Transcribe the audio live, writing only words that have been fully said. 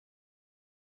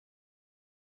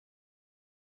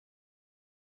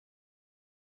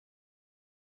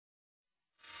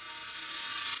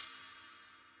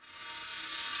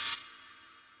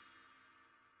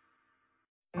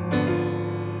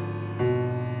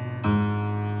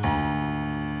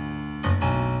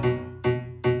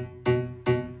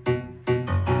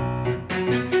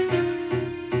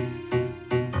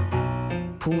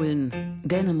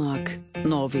Dänemark,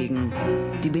 Norwegen,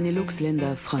 die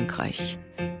Benelux-Länder, Frankreich.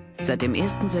 Seit dem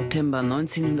 1. September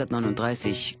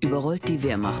 1939 überrollt die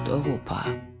Wehrmacht Europa.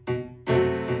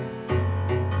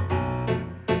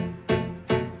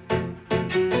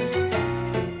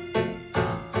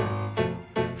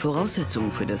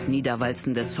 Voraussetzung für das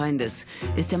Niederwalzen des Feindes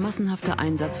ist der massenhafte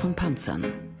Einsatz von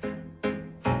Panzern.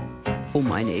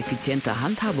 Um eine effiziente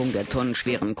Handhabung der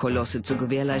tonnenschweren Kolosse zu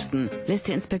gewährleisten, lässt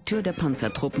der Inspekteur der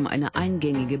Panzertruppen eine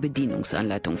eingängige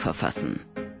Bedienungsanleitung verfassen.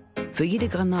 Für jede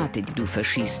Granate, die du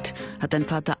verschießt, hat dein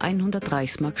Vater 100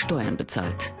 Reichsmark Steuern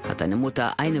bezahlt. Hat deine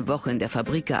Mutter eine Woche in der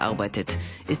Fabrik gearbeitet,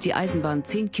 ist die Eisenbahn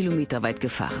 10 Kilometer weit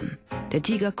gefahren. Der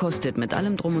Tiger kostet mit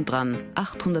allem Drum und Dran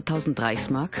 800.000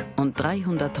 Reichsmark und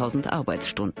 300.000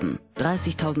 Arbeitsstunden.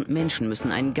 30.000 Menschen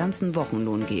müssen einen ganzen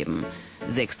Wochenlohn geben.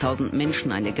 6.000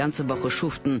 Menschen eine ganze Woche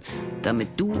schuften, damit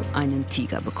du einen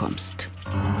Tiger bekommst.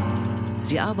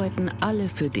 Sie arbeiten alle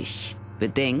für dich.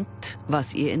 Bedenkt,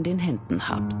 was ihr in den Händen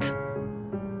habt.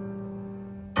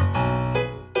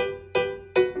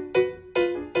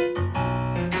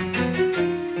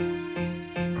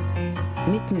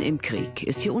 Mitten im Krieg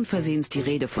ist hier unversehens die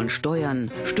Rede von Steuern,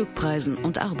 Stückpreisen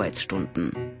und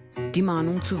Arbeitsstunden. Die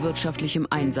Mahnung zu wirtschaftlichem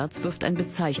Einsatz wirft ein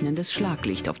bezeichnendes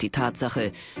Schlaglicht auf die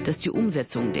Tatsache, dass die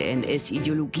Umsetzung der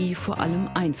NS-Ideologie vor allem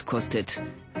eins kostet: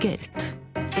 Geld.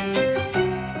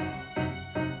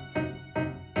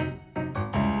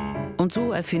 Und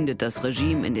so erfindet das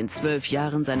Regime in den 12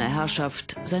 Jahren seiner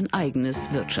Herrschaft sein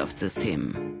eigenes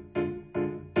Wirtschaftssystem.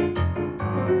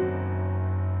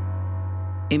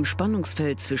 Im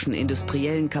Spannungsfeld zwischen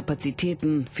industriellen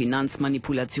Kapazitäten,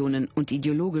 Finanzmanipulationen und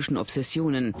ideologischen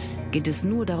Obsessionen geht es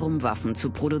nur darum, Waffen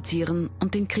zu produzieren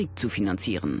und den Krieg zu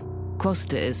finanzieren,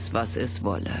 koste es, was es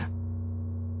wolle.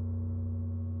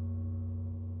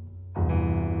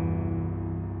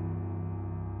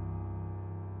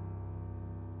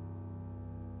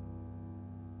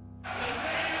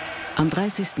 Am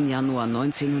 30. Januar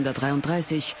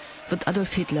 1933 wird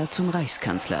Adolf Hitler zum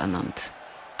Reichskanzler ernannt.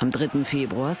 Am 3.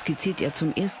 Februar skizziert er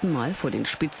zum ersten Mal vor den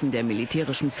Spitzen der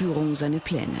militärischen Führung seine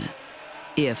Pläne.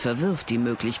 Er verwirft die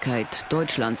Möglichkeit,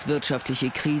 Deutschlands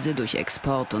wirtschaftliche Krise durch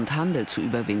Export und Handel zu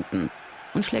überwinden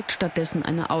und schlägt stattdessen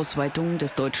eine Ausweitung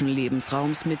des deutschen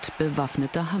Lebensraums mit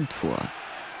bewaffneter Hand vor.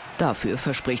 Dafür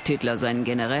verspricht Hitler seinen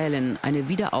Generälen eine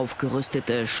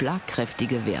wiederaufgerüstete,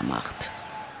 schlagkräftige Wehrmacht.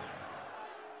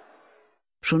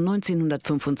 Schon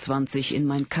 1925 in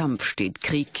Mein Kampf steht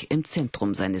Krieg im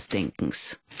Zentrum seines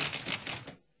Denkens.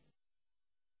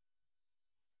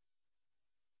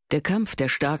 Der Kampf der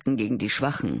Starken gegen die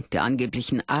Schwachen, der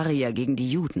angeblichen Arier gegen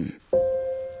die Juden.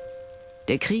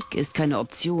 Der Krieg ist keine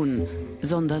Option,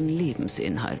 sondern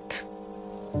Lebensinhalt.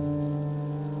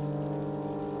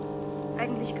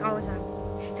 Eigentlich grausam.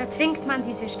 Da zwingt man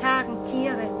diese starken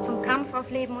Tiere zum Kampf auf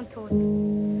Leben und Tod.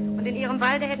 Und in ihrem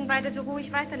Walde hätten beide so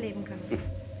ruhig weiterleben können.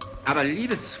 Aber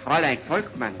liebes Fräulein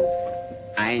Volkmann,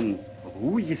 ein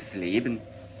ruhiges Leben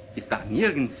ist doch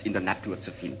nirgends in der Natur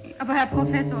zu finden. Aber Herr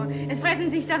Professor, es fressen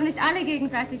sich doch nicht alle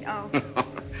gegenseitig auf.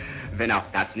 Wenn auch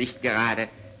das nicht gerade.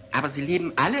 Aber sie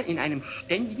leben alle in einem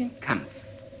ständigen Kampf.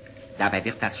 Dabei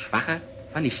wird das Schwache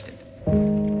vernichtet.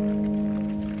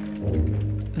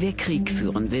 Wer Krieg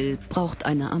führen will, braucht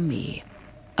eine Armee.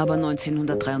 Aber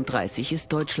 1933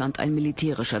 ist Deutschland ein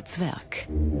militärischer Zwerg.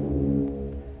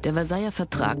 Der Versailler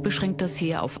Vertrag beschränkt das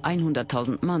Heer auf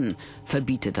 100.000 Mann,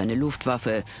 verbietet eine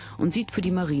Luftwaffe und sieht für die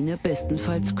Marine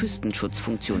bestenfalls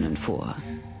Küstenschutzfunktionen vor.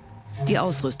 Die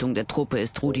Ausrüstung der Truppe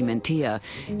ist rudimentär.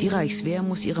 Die Reichswehr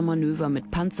muss ihre Manöver mit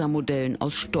Panzermodellen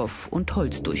aus Stoff und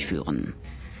Holz durchführen.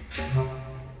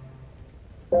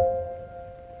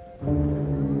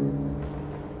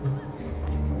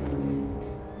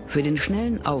 Für den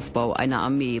schnellen Aufbau einer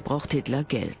Armee braucht Hitler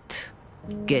Geld.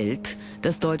 Geld,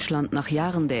 das Deutschland nach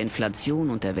Jahren der Inflation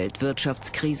und der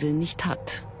Weltwirtschaftskrise nicht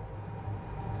hat.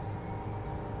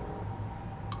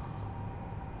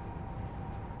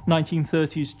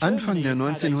 Anfang der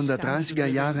 1930er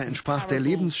Jahre entsprach der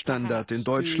Lebensstandard in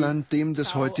Deutschland dem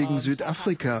des heutigen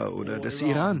Südafrika oder des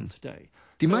Iran.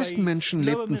 Die meisten Menschen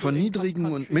lebten von niedrigen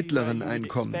und mittleren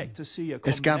Einkommen.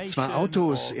 Es gab zwar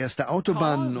Autos, erste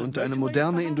Autobahnen und eine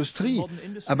moderne Industrie,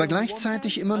 aber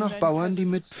gleichzeitig immer noch Bauern, die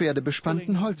mit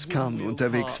pferdebespannten Holzkarren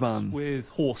unterwegs waren.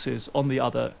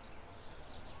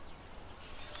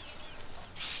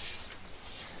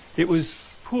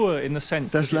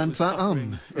 Das Land war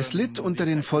arm. Es litt unter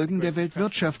den Folgen der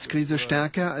Weltwirtschaftskrise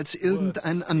stärker als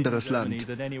irgendein anderes Land,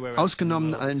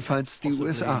 ausgenommen allenfalls die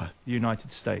USA.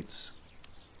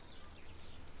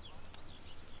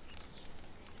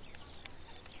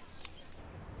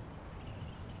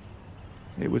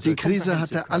 Die Krise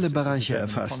hatte alle Bereiche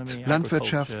erfasst: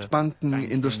 Landwirtschaft, Banken,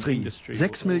 Industrie.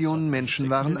 6 Millionen Menschen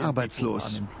waren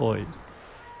arbeitslos.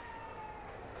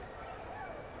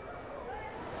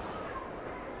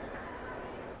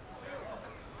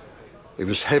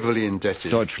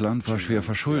 Deutschland war schwer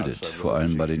verschuldet, vor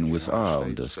allem bei den USA,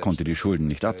 und es konnte die Schulden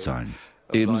nicht abzahlen.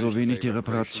 Ebenso wenig die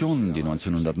Reparationen, die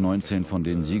 1919 von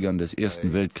den Siegern des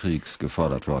Ersten Weltkriegs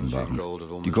gefordert worden waren.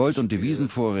 Die Gold- und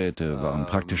Devisenvorräte waren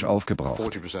praktisch aufgebraucht.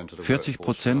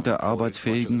 40% der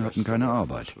Arbeitsfähigen hatten keine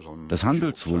Arbeit. Das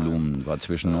Handelsvolumen war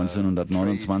zwischen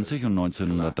 1929 und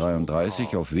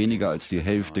 1933 auf weniger als die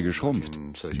Hälfte geschrumpft.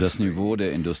 Das Niveau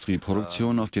der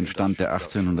Industrieproduktion auf den Stand der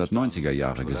 1890er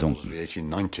Jahre gesunken.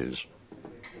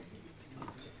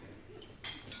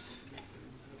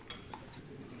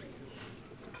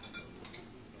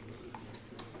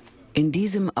 In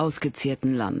diesem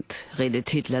ausgezehrten Land redet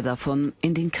Hitler davon,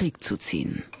 in den Krieg zu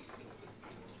ziehen.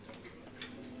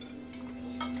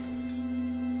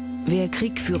 Wer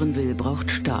Krieg führen will,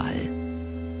 braucht Stahl.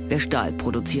 Wer Stahl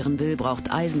produzieren will,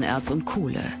 braucht Eisenerz und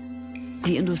Kohle.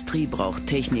 Die Industrie braucht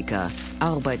Techniker,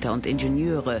 Arbeiter und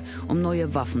Ingenieure, um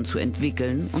neue Waffen zu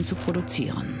entwickeln und zu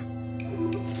produzieren.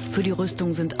 Für die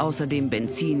Rüstung sind außerdem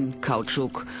Benzin,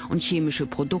 Kautschuk und chemische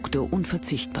Produkte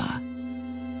unverzichtbar.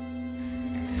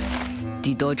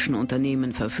 Die deutschen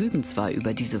Unternehmen verfügen zwar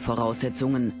über diese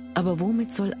Voraussetzungen, aber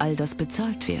womit soll all das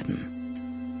bezahlt werden?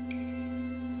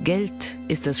 Geld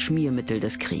ist das Schmiermittel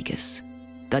des Krieges.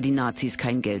 Da die Nazis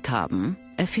kein Geld haben,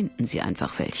 erfinden sie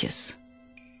einfach welches.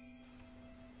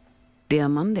 Der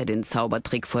Mann, der den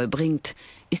Zaubertrick vollbringt,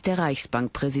 ist der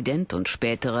Reichsbankpräsident und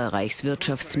spätere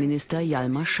Reichswirtschaftsminister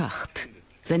Hjalmar Schacht.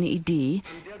 Seine Idee,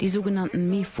 die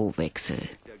sogenannten Mefo-Wechsel.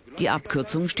 Die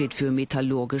Abkürzung steht für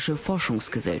Metallurgische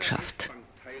Forschungsgesellschaft.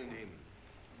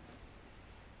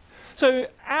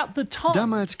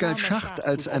 Damals galt Schacht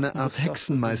als eine Art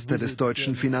Hexenmeister des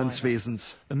deutschen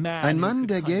Finanzwesens. Ein Mann,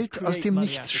 der Geld aus dem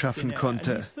Nichts schaffen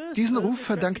konnte. Diesen Ruf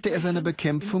verdankte er seiner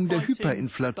Bekämpfung der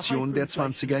Hyperinflation der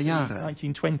 20er Jahre.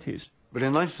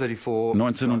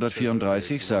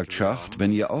 1934 sagt Schacht,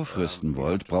 wenn ihr aufrüsten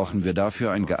wollt, brauchen wir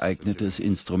dafür ein geeignetes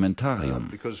Instrumentarium.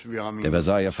 Der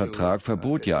Versailler Vertrag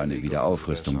verbot ja eine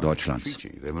Wiederaufrüstung Deutschlands.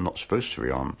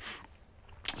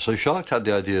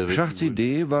 Schachts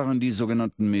Idee waren die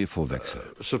sogenannten Mefo-Wechsel.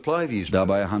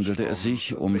 Dabei handelte es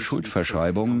sich um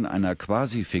Schuldverschreibungen einer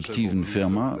quasi fiktiven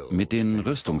Firma, mit denen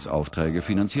Rüstungsaufträge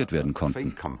finanziert werden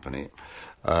konnten.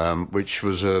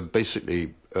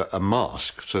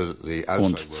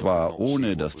 Und zwar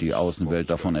ohne, dass die Außenwelt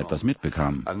davon etwas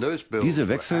mitbekam. Diese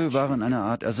Wechsel waren eine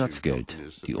Art Ersatzgeld.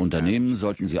 Die Unternehmen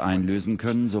sollten sie einlösen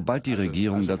können, sobald die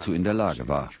Regierung dazu in der Lage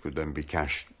war.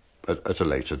 At a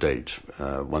later date,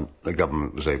 when the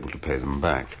government was able to pay them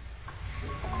back.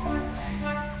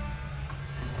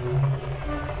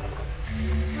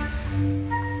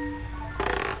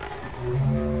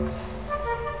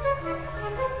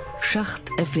 Schacht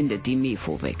erfindet die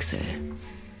Mefo-Wechsel.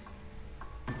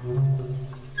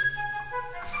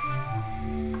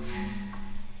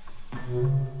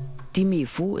 Die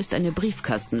Mefo ist eine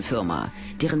Briefkastenfirma,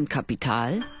 deren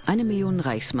Kapital, 1 Million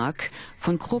Reichsmark,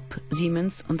 von Krupp,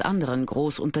 Siemens und anderen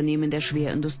Großunternehmen der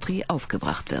Schwerindustrie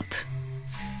aufgebracht wird.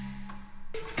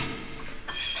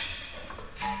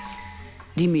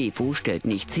 Die Mefo stellt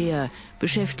nichts her,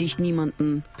 beschäftigt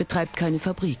niemanden, betreibt keine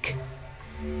Fabrik.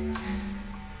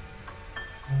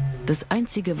 Das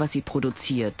Einzige, was sie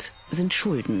produziert, sind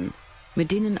Schulden,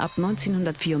 mit denen ab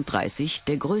 1934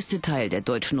 der größte Teil der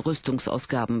deutschen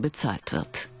Rüstungsausgaben bezahlt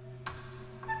wird.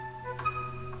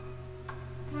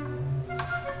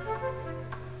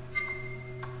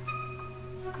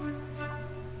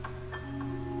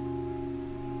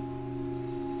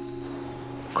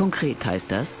 Konkret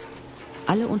heißt das,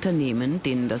 alle Unternehmen,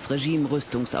 denen das Regime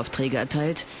Rüstungsaufträge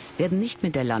erteilt, werden nicht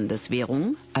mit der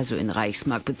Landeswährung, also in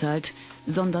Reichsmark, bezahlt,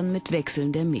 sondern mit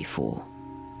Wechseln der Mefo.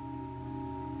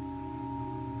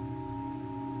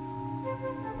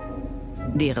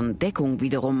 Deren Deckung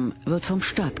wiederum wird vom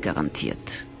Staat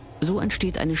garantiert. So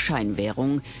entsteht eine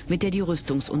Scheinwährung, mit der die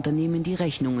Rüstungsunternehmen die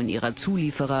Rechnungen ihrer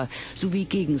Zulieferer sowie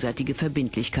gegenseitige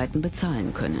Verbindlichkeiten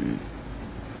bezahlen können.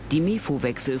 Die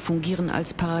Mefo-Wechsel fungieren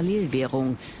als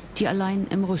Parallelwährung, die allein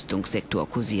im Rüstungssektor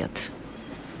kursiert.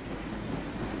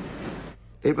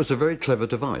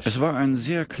 Es war ein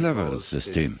sehr cleveres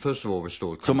System.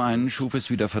 Zum einen schuf es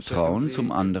wieder Vertrauen,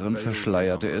 zum anderen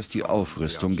verschleierte es die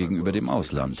Aufrüstung gegenüber dem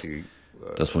Ausland.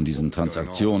 das von diesen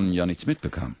Transaktionen ja nichts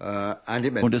mitbekam.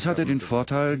 Und es hatte den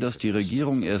Vorteil, dass die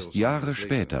Regierung erst Jahre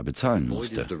später bezahlen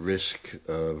musste.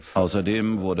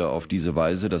 Außerdem wurde auf diese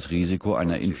Weise das Risiko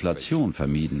einer Inflation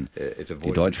vermieden,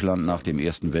 die Deutschland nach dem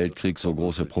Ersten Weltkrieg so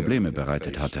große Probleme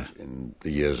bereitet hatte.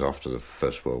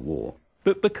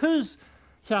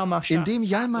 Indem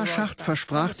Hjalmar Schacht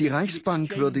versprach, die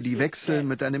Reichsbank würde die Wechsel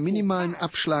mit einem minimalen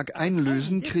Abschlag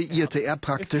einlösen, kreierte er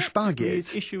praktisch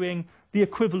Bargeld.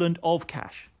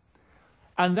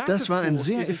 Das war ein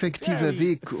sehr effektiver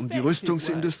Weg, um die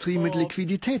Rüstungsindustrie mit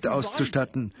Liquidität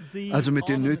auszustatten, also mit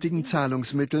den nötigen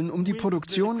Zahlungsmitteln, um die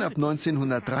Produktion ab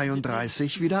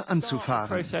 1933 wieder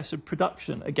anzufahren.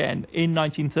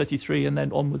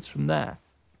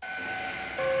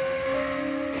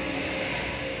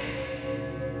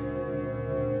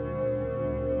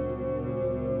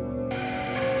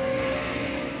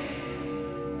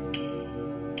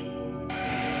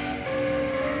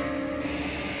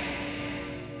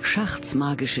 Schachts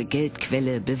magische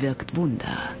Geldquelle bewirkt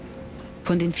Wunder.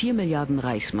 Von den 4 Milliarden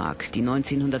Reichsmark, die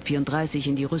 1934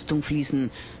 in die Rüstung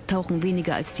fließen, tauchen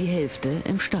weniger als die Hälfte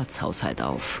im Staatshaushalt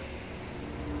auf.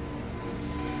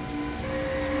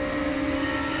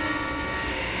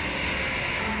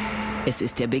 Es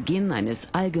ist der Beginn eines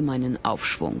allgemeinen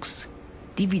Aufschwungs.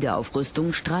 Die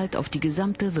Wiederaufrüstung strahlt auf die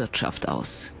gesamte Wirtschaft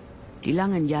aus. Die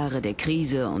langen Jahre der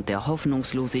Krise und der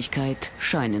Hoffnungslosigkeit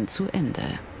scheinen zu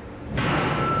Ende.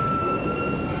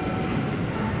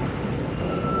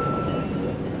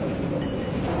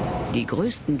 Die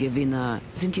größten Gewinner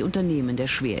sind die Unternehmen der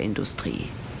Schwerindustrie.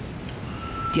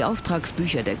 Die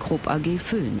Auftragsbücher der Krupp AG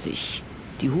füllen sich.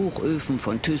 Die Hochöfen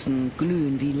von Thyssen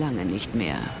glühen wie lange nicht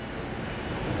mehr.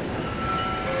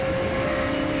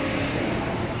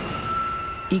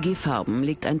 IG Farben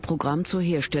legt ein Programm zur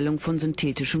Herstellung von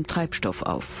synthetischem Treibstoff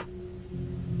auf.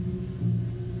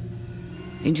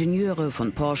 Ingenieure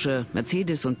von Porsche,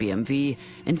 Mercedes und BMW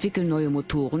entwickeln neue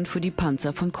Motoren für die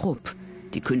Panzer von Krupp,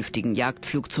 die künftigen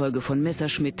Jagdflugzeuge von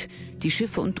Messerschmitt, die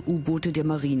Schiffe und U-Boote der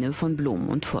Marine von Blom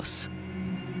und Voss.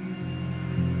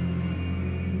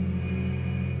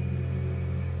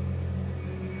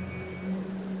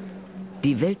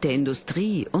 Die Welt der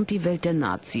Industrie und die Welt der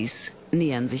Nazis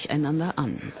nähern sich einander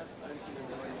an.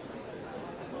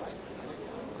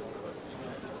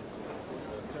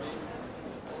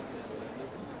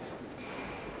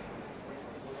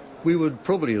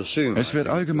 Es wird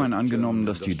allgemein angenommen,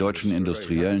 dass die deutschen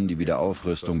Industriellen die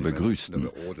Wiederaufrüstung begrüßten.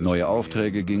 Neue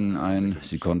Aufträge gingen ein,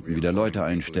 sie konnten wieder Leute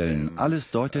einstellen.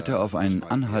 Alles deutete auf einen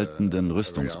anhaltenden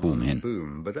Rüstungsboom hin.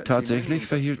 Tatsächlich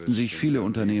verhielten sich viele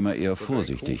Unternehmer eher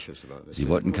vorsichtig. Sie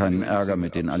wollten keinen Ärger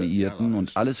mit den Alliierten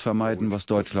und alles vermeiden, was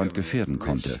Deutschland gefährden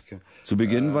konnte. Zu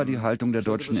Beginn war die Haltung der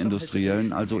deutschen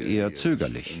Industriellen also eher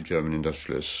zögerlich.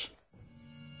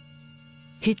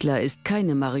 Hitler ist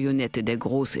keine Marionette der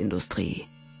Großindustrie.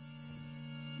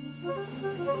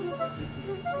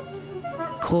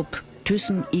 Krupp,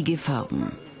 Thyssen, IG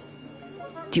Farben.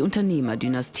 Die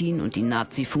Unternehmerdynastien und die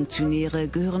Nazi-Funktionäre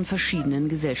gehören verschiedenen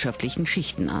gesellschaftlichen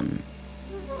Schichten an.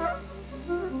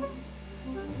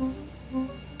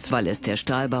 Zwar lässt der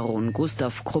Stahlbaron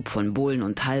Gustav Krupp von Bohlen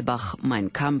und Halbach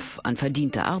Mein Kampf an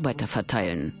verdiente Arbeiter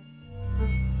verteilen.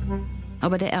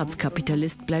 Aber der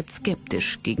Erzkapitalist bleibt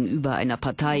skeptisch gegenüber einer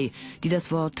Partei, die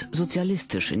das Wort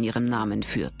sozialistisch in ihrem Namen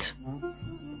führt.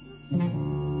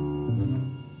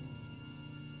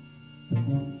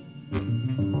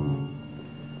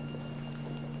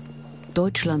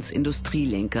 Deutschlands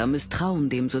Industrielenker misstrauen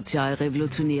dem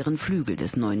sozialrevolutionären Flügel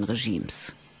des neuen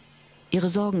Regimes. Ihre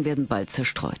Sorgen werden bald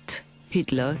zerstreut.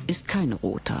 Hitler ist kein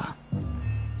Roter.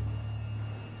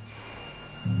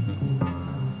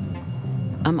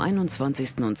 Am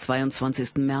 21. und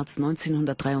 22. März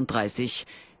 1933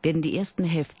 werden die ersten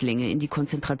Häftlinge in die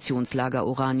Konzentrationslager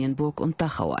Oranienburg und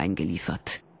Dachau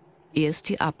eingeliefert. Erst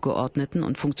die Abgeordneten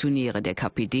und Funktionäre der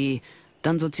KPD,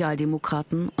 dann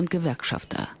Sozialdemokraten und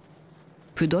Gewerkschafter.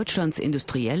 Für Deutschlands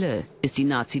Industrielle ist die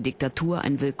Nazi-Diktatur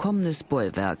ein willkommenes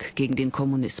Bollwerk gegen den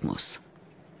Kommunismus.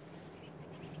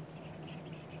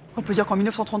 Bis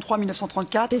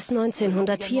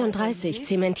 1934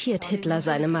 zementiert Hitler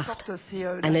seine Macht.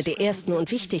 Eine der ersten und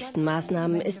wichtigsten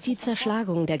Maßnahmen ist die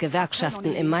Zerschlagung der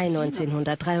Gewerkschaften im Mai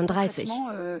 1933.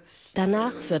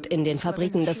 Danach wird in den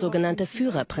Fabriken das sogenannte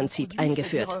Führerprinzip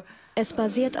eingeführt. Es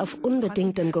basiert auf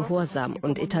unbedingtem Gehorsam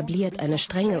und etabliert eine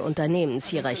strenge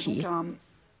Unternehmenshierarchie.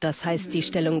 Das heißt, die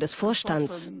Stellung des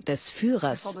Vorstands, des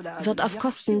Führers, wird auf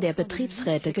Kosten der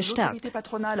Betriebsräte gestärkt.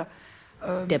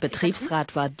 Der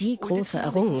Betriebsrat war die große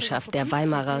Errungenschaft der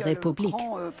Weimarer Republik.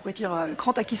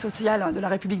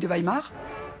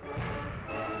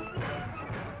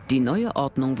 Die neue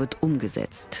Ordnung wird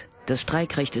umgesetzt. Das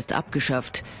Streikrecht ist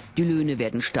abgeschafft, die Löhne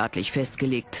werden staatlich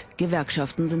festgelegt,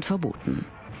 Gewerkschaften sind verboten.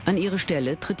 An ihre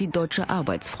Stelle tritt die Deutsche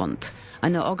Arbeitsfront,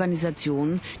 eine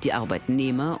Organisation, die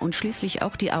Arbeitnehmer und schließlich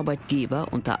auch die Arbeitgeber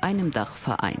unter einem Dach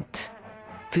vereint.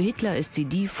 Für Hitler ist sie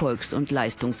die Volks- und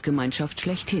Leistungsgemeinschaft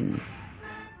schlechthin.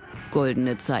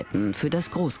 Goldene Zeiten für das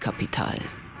Großkapital.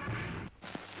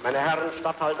 Meine Herren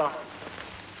Statthalter,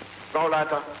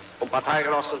 Gauleiter und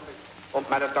Parteigenossen und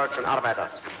meine deutschen Arbeiter.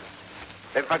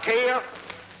 Im Verkehr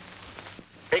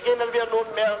beginnen wir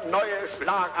nunmehr neue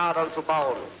Schlagadern zu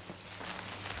bauen.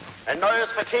 Ein neues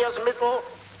Verkehrsmittel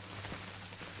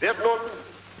wird nun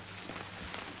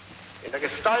in der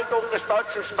Gestaltung des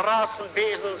deutschen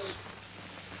Straßenwesens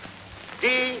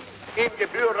die ihm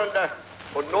gebührende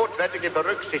und notwendige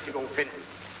Berücksichtigung finden.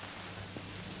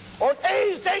 Und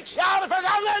ehe 6 Jahre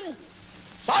vergangen,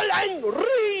 soll ein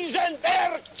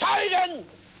Riesenwerk zeigen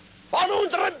von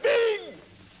unserem Willen,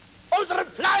 unserem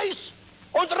Fleiß,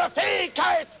 unserer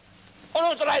Fähigkeit und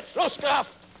unserer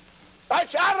Entschlusskraft.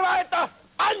 Deutsche Arbeiter,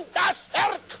 an das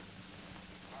Werk!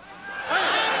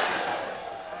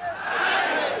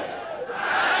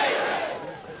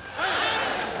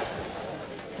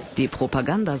 Die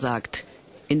Propaganda sagt,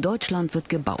 in Deutschland wird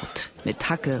gebaut, mit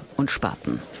Hacke und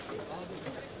Spaten.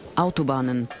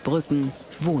 Autobahnen, Brücken,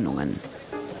 Wohnungen.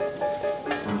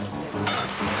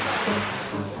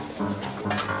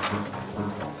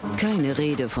 Keine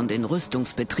Rede von den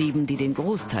Rüstungsbetrieben, die den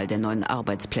Großteil der neuen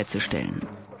Arbeitsplätze stellen.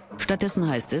 Stattdessen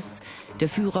heißt es, der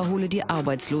Führer hole die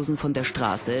Arbeitslosen von der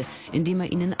Straße, indem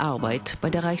er ihnen Arbeit bei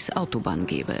der Reichsautobahn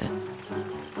gebe.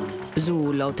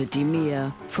 So lautet die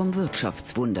Mär vom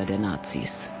Wirtschaftswunder der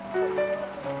Nazis.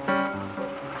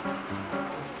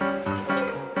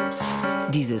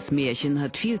 Dieses Märchen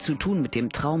hat viel zu tun mit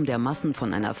dem Traum der Massen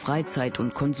von einer Freizeit-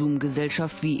 und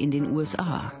Konsumgesellschaft wie in den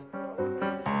USA.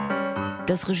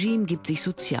 Das Regime gibt sich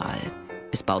sozial.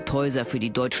 Es baut Häuser für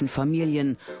die deutschen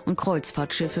Familien und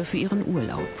Kreuzfahrtschiffe für ihren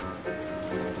Urlaub.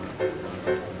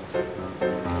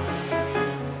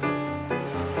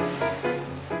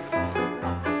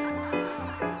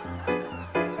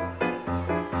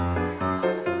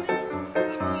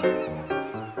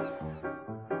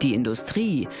 Die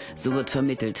Industrie, so wird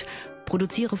vermittelt,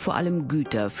 produziere vor allem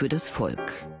Güter für das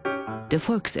Volk. Der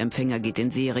Volksempfänger geht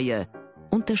in Serie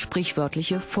und der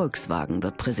sprichwörtliche Volkswagen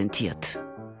wird präsentiert.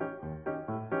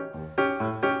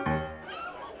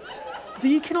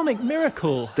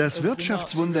 Das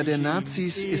Wirtschaftswunder der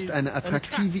Nazis ist eine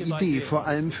attraktive Idee, vor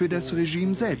allem für das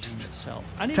Regime selbst.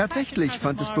 Tatsächlich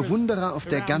fand es Bewunderer auf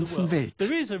der ganzen Welt.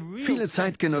 Viele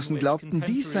Zeitgenossen glaubten,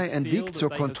 dies sei ein Weg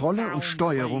zur Kontrolle und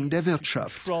Steuerung der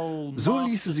Wirtschaft. So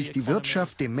ließe sich die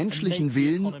Wirtschaft dem menschlichen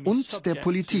Willen und der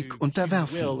Politik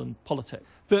unterwerfen.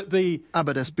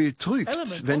 Aber das Bild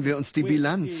trügt, wenn wir uns die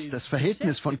Bilanz, das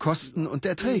Verhältnis von Kosten und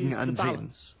Erträgen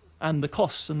ansehen.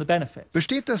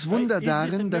 Besteht das Wunder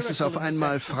darin, dass es auf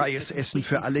einmal freies Essen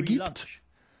für alle gibt?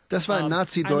 Das war in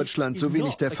Nazi-Deutschland so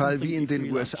wenig der Fall wie in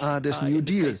den USA des New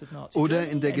Deal oder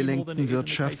in der gelenkten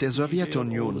Wirtschaft der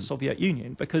Sowjetunion.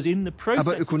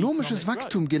 Aber ökonomisches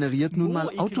Wachstum generiert nun mal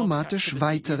automatisch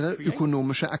weitere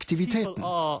ökonomische Aktivitäten.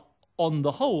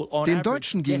 Den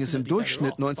Deutschen ging es im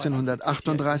Durchschnitt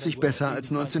 1938 besser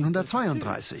als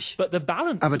 1932.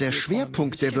 Aber der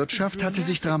Schwerpunkt der Wirtschaft hatte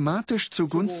sich dramatisch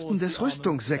zugunsten des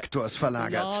Rüstungssektors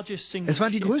verlagert. Es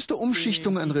war die größte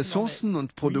Umschichtung an Ressourcen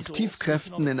und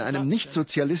Produktivkräften in einem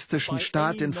nicht-sozialistischen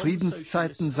Staat in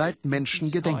Friedenszeiten seit Menschen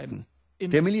gedenken.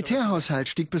 Der Militärhaushalt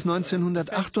stieg bis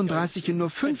 1938 in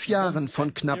nur 5 Jahren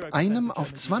von knapp 1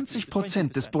 auf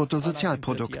 20% des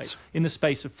Bruttosozialprodukts.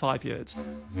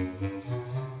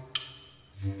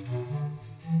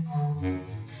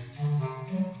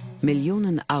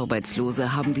 Millionen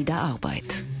Arbeitslose haben wieder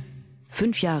Arbeit.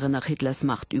 5 Jahre nach Hitlers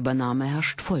Machtübernahme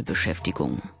herrscht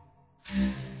Vollbeschäftigung.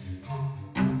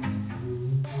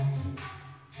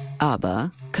 Aber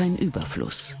kein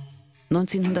Überfluss.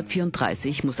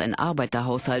 1934 muss ein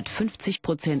Arbeiterhaushalt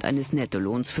 50% eines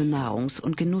Nettolohns für Nahrungs-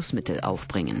 und Genussmittel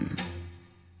aufbringen.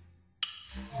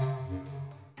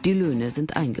 Die Löhne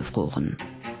sind eingefroren.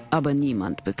 Aber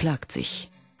niemand beklagt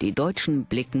sich. Die Deutschen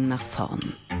blicken nach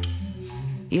vorn.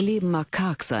 Ihr Leben mag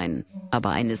karg sein,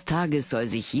 aber eines Tages soll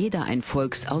sich jeder ein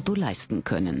Volksauto leisten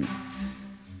können.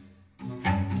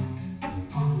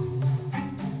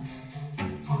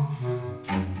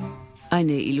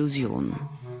 Eine Illusion.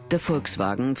 Der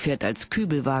Volkswagen fährt als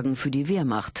Kübelwagen für die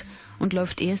Wehrmacht und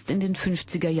läuft erst in den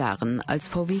 50er Jahren als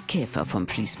VW Käfer vom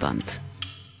Fließband.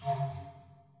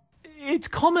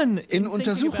 In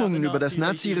Untersuchungen über das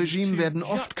Naziregime werden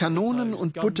oft Kanonen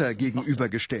und Butter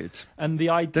gegenübergestellt.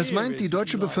 Das meint, die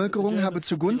deutsche Bevölkerung habe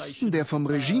zugunsten der vom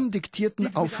Regime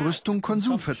diktierten Aufrüstung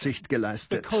Konsumverzicht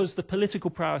geleistet.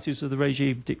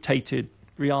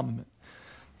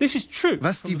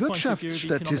 Was die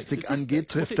Wirtschaftsstatistik angeht,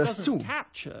 trifft das zu.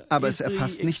 Aber es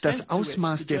erfasst nicht das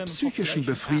Ausmaß der psychischen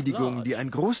Befriedigung, die ein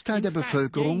Großteil der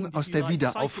Bevölkerung aus der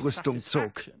Wiederaufrüstung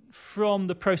zog.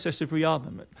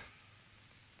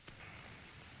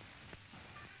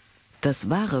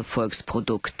 Das wahre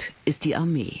Volksprodukt ist die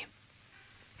Armee.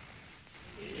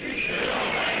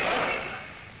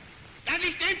 Dass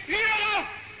ich den Führer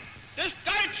des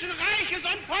Deutschen Reiches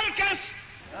und Volkes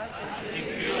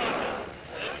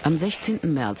Am 16.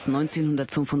 März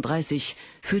 1935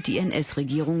 führt die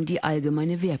NS-Regierung die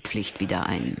allgemeine Wehrpflicht wieder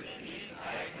ein.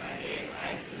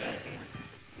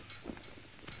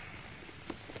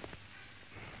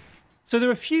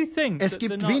 Es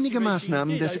gibt wenige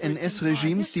Maßnahmen des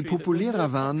NS-Regimes, die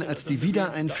populärer waren als die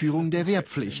Wiedereinführung der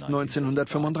Wehrpflicht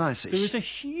 1935.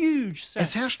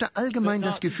 Es herrschte allgemein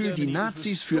das Gefühl, die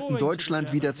Nazis führten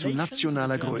Deutschland wieder zu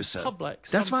nationaler Größe.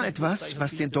 Das war etwas,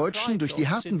 was den Deutschen durch die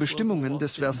harten Bestimmungen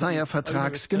des Versailler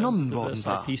Vertrags genommen worden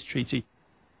war.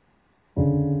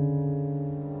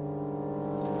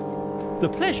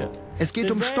 Es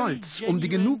geht um Stolz, um die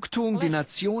Genugtuung, die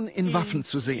Nation in Waffen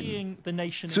zu sehen.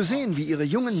 Zu sehen, wie ihre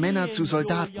jungen Männer zu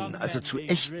Soldaten, also zu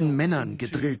echten Männern,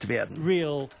 gedrillt werden.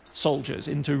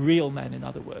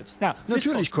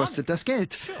 Natürlich kostet das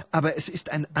Geld, aber es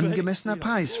ist ein angemessener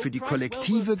Preis für die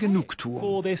kollektive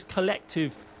Genugtuung.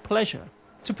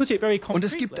 Und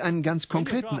es gibt einen ganz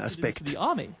konkreten Aspekt.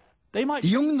 Die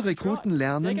jungen Rekruten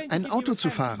lernen, ein Auto zu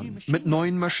fahren, mit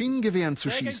neuen Maschinengewehren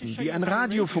zu schießen, wie ein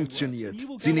Radio funktioniert.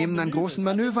 Sie nehmen an großen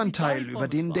Manövern teil, über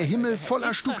denen der Himmel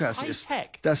voller Stukas ist.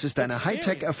 Das ist eine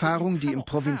Hightech-Erfahrung, die im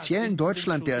provinziellen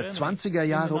Deutschland der 20er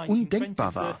Jahre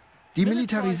undenkbar war. Die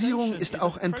Militarisierung ist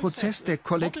auch ein Prozess der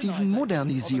kollektiven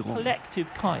Modernisierung.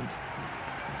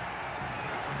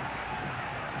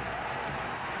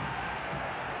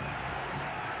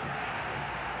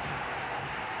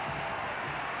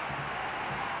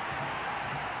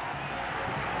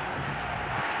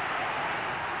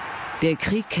 Der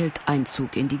Krieg hält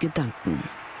Einzug in die Gedanken.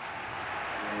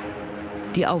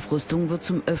 Die Aufrüstung wird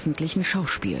zum öffentlichen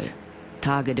Schauspiel.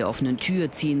 Tage der offenen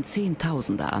Tür ziehen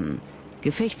Zehntausende an.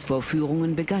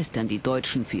 Gefechtsvorführungen begeistern die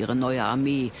Deutschen für ihre neue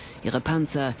Armee, ihre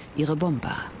Panzer, ihre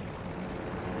Bomber.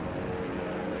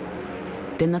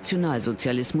 Der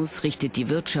Nationalsozialismus richtet die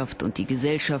Wirtschaft und die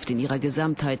Gesellschaft in ihrer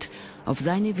Gesamtheit auf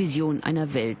seine Vision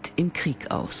einer Welt im Krieg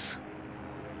aus.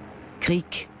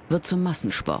 Krieg wird zum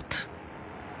Massensport.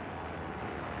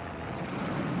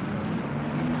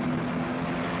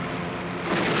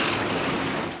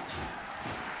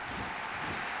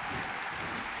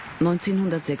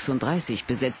 (1936)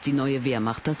 besetzt die neue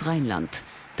Wehrmacht das Rheinland,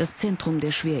 das Zentrum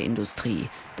der Schwerindustrie,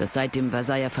 das seit dem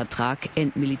Versailler Vertrag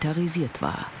entmilitarisiert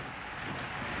war.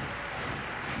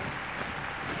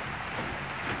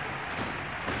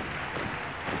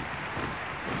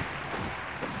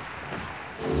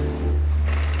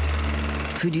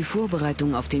 Für die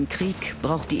Vorbereitung auf den Krieg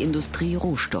braucht die Industrie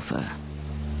Rohstoffe.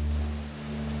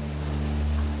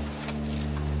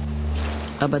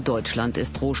 Aber Deutschland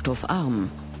ist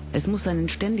rohstoffarm. Es muss seinen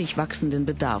ständig wachsenden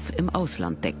Bedarf im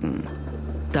Ausland decken.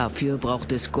 Dafür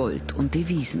braucht es Gold und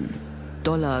Devisen,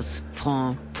 Dollars,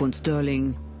 Franc, Pfund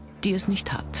Sterling, die es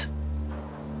nicht hat.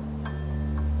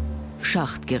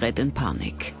 Schacht gerät in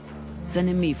Panik.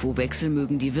 Seine Mefo-Wechsel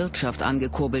mögen die Wirtschaft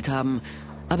angekurbelt haben,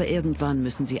 aber irgendwann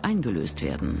müssen sie eingelöst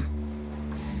werden.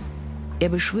 Er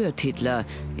beschwört Hitler,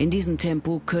 in diesem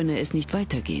Tempo könne es nicht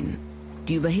weitergehen.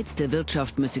 Die überhitzte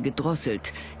Wirtschaft müsse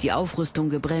gedrosselt, die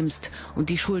Aufrüstung gebremst und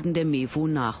die Schulden der Mefo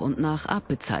nach und nach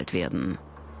abbezahlt werden.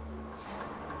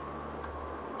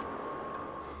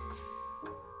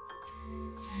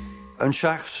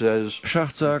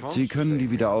 Schacht sagt, sie können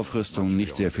die Wiederaufrüstung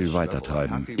nicht sehr viel weiter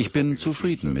treiben. Ich bin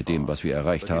zufrieden mit dem, was wir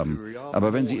erreicht haben.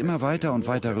 Aber wenn sie immer weiter und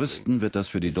weiter rüsten, wird das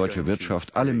für die deutsche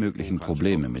Wirtschaft alle möglichen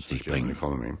Probleme mit sich bringen.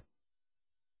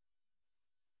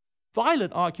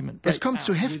 Es kommt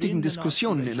zu heftigen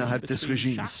Diskussionen innerhalb des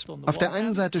Regimes. Auf der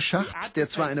einen Seite Schacht, der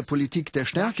zwar eine Politik der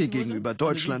Stärke gegenüber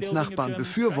Deutschlands Nachbarn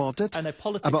befürwortet,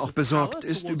 aber auch besorgt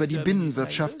ist über die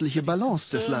binnenwirtschaftliche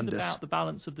Balance des Landes.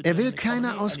 Er will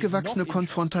keine ausgewachsene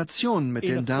Konfrontation mit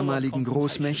den damaligen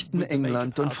Großmächten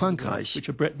England und Frankreich.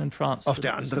 Auf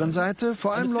der anderen Seite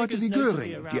vor allem Leute wie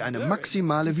Göring, die eine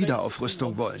maximale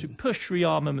Wiederaufrüstung wollen.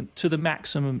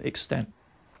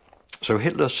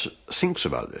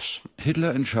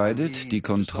 Hitler entscheidet, die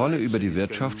Kontrolle über die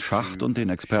Wirtschaft Schacht und den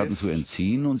Experten zu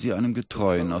entziehen und sie einem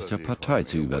Getreuen aus der Partei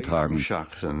zu übertragen.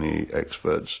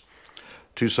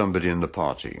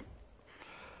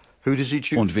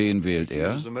 Und wen wählt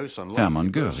er?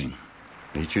 Hermann Göring.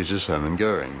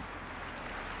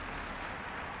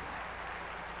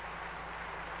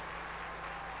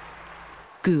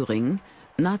 Göring,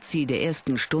 Nazi der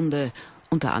ersten Stunde,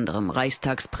 unter anderem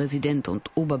Reichstagspräsident und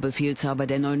Oberbefehlshaber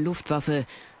der neuen Luftwaffe,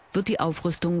 wird die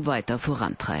Aufrüstung weiter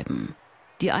vorantreiben.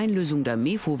 Die Einlösung der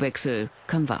Mefo-Wechsel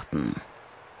kann warten.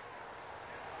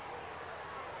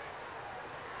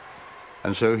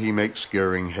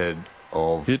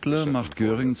 Hitler macht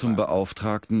Göring zum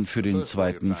Beauftragten für den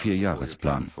zweiten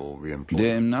Vierjahresplan.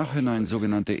 Der im Nachhinein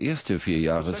sogenannte erste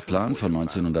Vierjahresplan von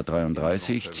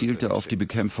 1933 zielte auf die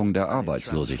Bekämpfung der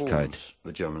Arbeitslosigkeit.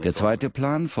 Der zweite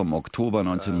Plan vom Oktober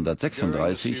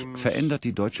 1936 verändert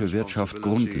die deutsche Wirtschaft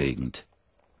grundlegend.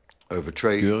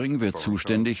 Göring wird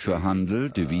zuständig für Handel,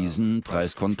 Devisen,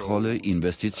 Preiskontrolle,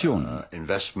 Investitionen.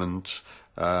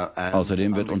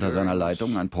 Außerdem wird unter seiner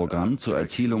Leitung ein Programm zur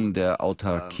Erzielung der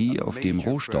Autarkie auf dem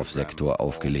Rohstoffsektor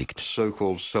aufgelegt.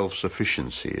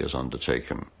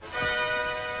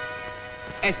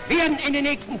 Es werden in den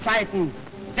nächsten Zeiten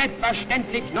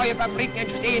selbstverständlich neue Fabriken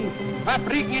entstehen.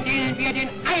 Fabriken, in denen wir den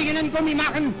eigenen Gummi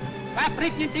machen.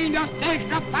 Fabriken, in denen wir aus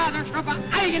Zellstoff, Faserstoffe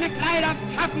eigene Kleider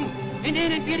schaffen. In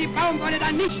denen wir die Baumwolle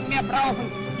dann nicht mehr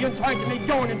brauchen, die uns heute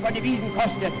Millionen von Devisen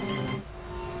kostet.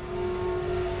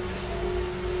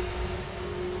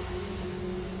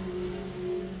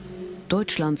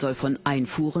 Deutschland soll von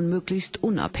Einfuhren möglichst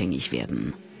unabhängig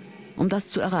werden. Um das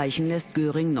zu erreichen, lässt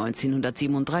Göring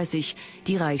 1937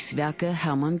 die Reichswerke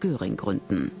Hermann Göring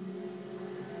gründen.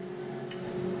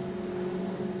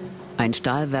 Ein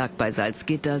Stahlwerk bei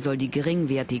Salzgitter soll die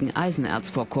geringwertigen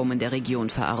Eisenerzvorkommen der Region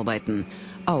verarbeiten,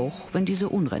 auch wenn diese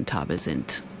unrentabel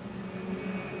sind.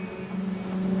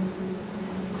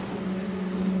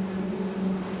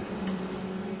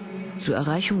 Zur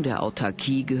Erreichung der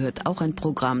Autarkie gehört auch ein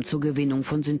Programm zur Gewinnung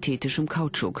von synthetischem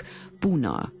Kautschuk,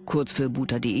 Buna, kurz für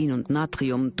Butadien und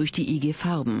Natrium, durch die IG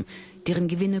Farben, deren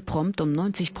Gewinne prompt um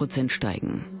 90%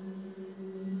 steigen.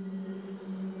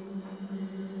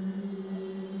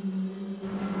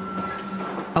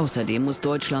 Außerdem muss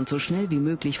Deutschland so schnell wie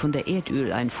möglich von der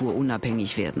Erdöleinfuhr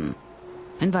unabhängig werden.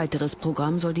 Ein weiteres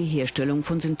Programm soll die Herstellung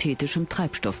von synthetischem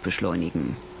Treibstoff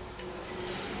beschleunigen.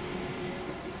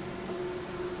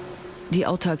 Die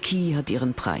Autarkie hat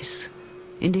ihren Preis.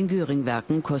 In den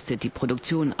Göring-Werken kostet die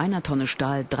Produktion einer Tonne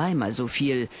Stahl dreimal so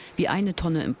viel wie eine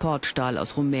Tonne Importstahl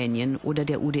aus Rumänien oder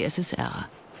der UdSSR.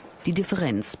 Die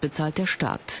Differenz bezahlt der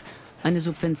Staat, eine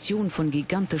Subvention von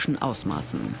gigantischen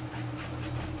Ausmaßen.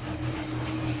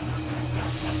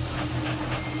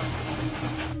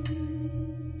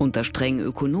 Unter streng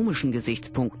ökonomischen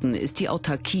Gesichtspunkten ist die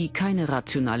Autarkie keine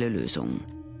rationale Lösung.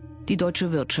 Die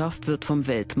deutsche Wirtschaft wird vom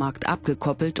Weltmarkt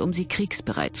abgekoppelt, um sie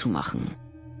kriegsbereit zu machen.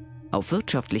 Auf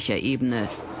wirtschaftlicher Ebene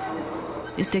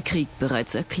ist der Krieg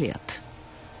bereits erklärt.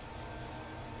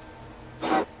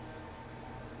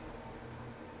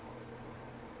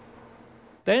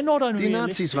 Die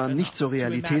Nazis waren nicht so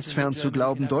realitätsfern zu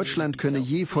glauben, Deutschland könne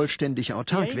je vollständig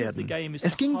autark werden.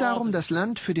 Es ging darum, das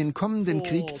Land für den kommenden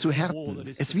Krieg zu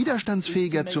härten, es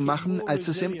widerstandsfähiger zu machen, als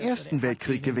es im Ersten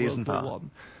Weltkrieg gewesen war.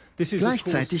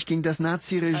 Gleichzeitig ging das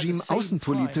Naziregime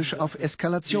außenpolitisch auf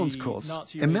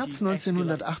Eskalationskurs. Im März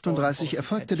 1938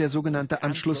 erfolgte der sogenannte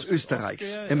Anschluss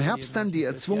Österreichs. Im Herbst dann die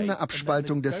erzwungene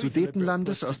Abspaltung des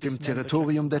Sudetenlandes aus dem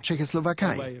Territorium der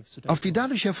Tschechoslowakei. Auf die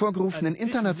dadurch hervorgerufenen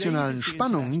internationalen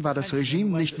Spannungen war das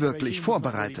Regime nicht wirklich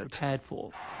vorbereitet.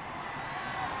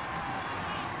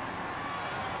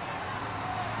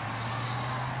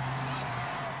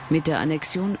 Mit der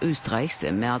Annexion Österreichs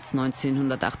im März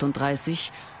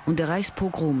 1938 und der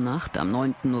Reichspogromnacht am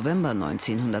 9. November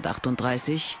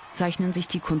 1938 zeichnen sich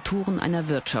die Konturen einer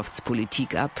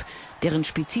Wirtschaftspolitik ab, deren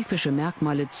spezifische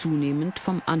Merkmale zunehmend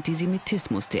vom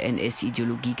Antisemitismus der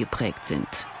NS-Ideologie geprägt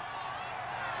sind.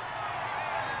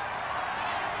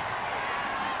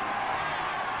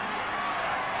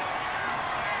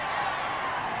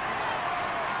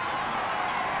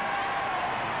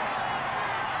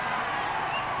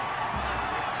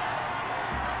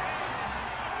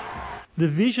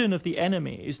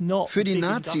 Für die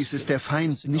Nazis ist der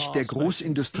Feind nicht der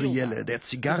Großindustrielle, der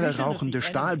Zigarre rauchende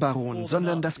Stahlbaron,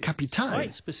 sondern das Kapital,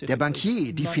 der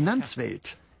Bankier, die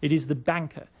Finanzwelt.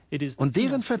 Und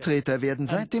deren Vertreter werden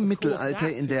seit dem Mittelalter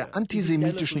in der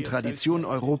antisemitischen Tradition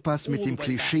Europas mit dem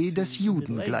Klischee des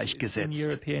Juden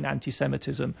gleichgesetzt.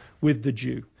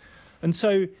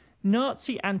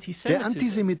 Der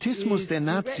Antisemitismus der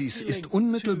Nazis ist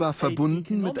unmittelbar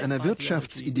verbunden mit einer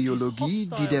Wirtschaftsideologie,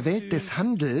 die der Welt des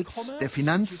Handels, der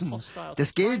Finanzen,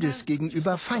 des Geldes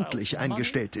gegenüber feindlich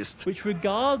eingestellt ist.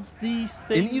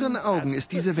 In ihren Augen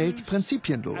ist diese Welt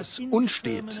prinzipienlos,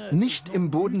 unstet, nicht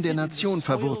im Boden der Nation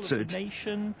verwurzelt.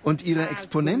 Und ihre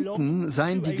Exponenten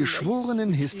seien die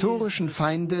geschworenen historischen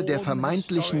Feinde der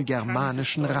vermeintlichen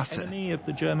germanischen Rasse.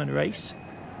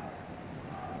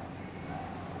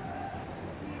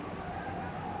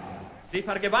 Sie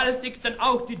vergewaltigten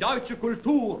auch die deutsche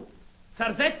Kultur,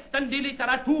 zersetzten die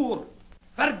Literatur,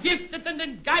 vergifteten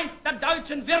den Geist der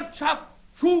deutschen Wirtschaft,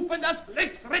 schufen das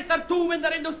Glücksrittertum in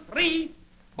der Industrie,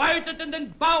 beuteten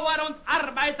den Bauer und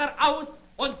Arbeiter aus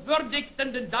und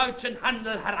würdigten den deutschen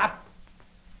Handel herab.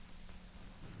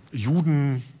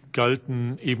 Juden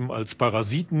galten eben als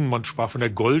Parasiten. Man sprach von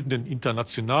der goldenen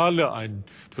Internationale,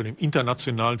 von dem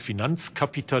internationalen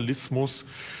Finanzkapitalismus,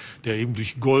 der eben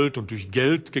durch Gold und durch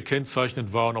Geld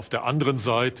gekennzeichnet war. Und auf der anderen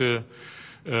Seite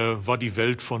war die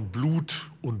Welt von Blut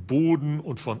und Boden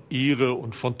und von Ehre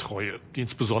und von Treue, die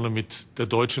insbesondere mit der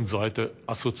deutschen Seite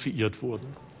assoziiert wurden.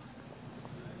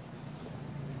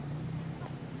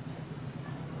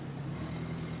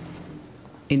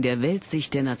 In der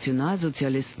Weltsicht der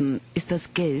Nationalsozialisten ist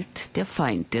das Geld der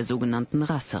Feind der sogenannten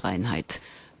Rassereinheit,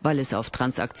 weil es auf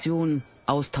Transaktion,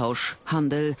 Austausch,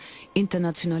 Handel,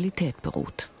 Internationalität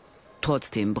beruht.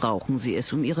 Trotzdem brauchen sie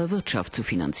es, um ihre Wirtschaft zu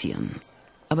finanzieren.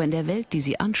 Aber in der Welt, die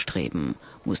sie anstreben,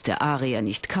 muss der Arier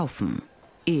nicht kaufen.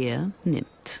 Er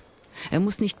nimmt. Er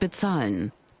muss nicht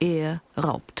bezahlen. Er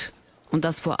raubt. Und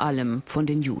das vor allem von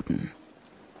den Juden.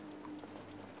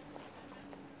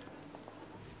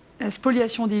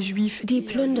 Die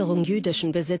Plünderung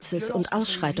jüdischen Besitzes und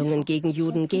Ausschreitungen gegen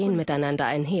Juden gehen miteinander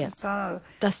einher.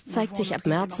 Das zeigt sich ab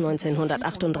März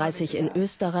 1938 in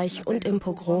Österreich und im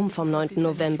Pogrom vom 9.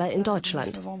 November in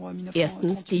Deutschland.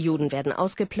 Erstens, die Juden werden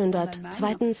ausgeplündert.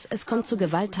 Zweitens, es kommt zu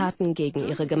Gewalttaten gegen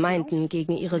ihre Gemeinden,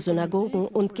 gegen ihre Synagogen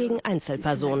und gegen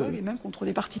Einzelpersonen.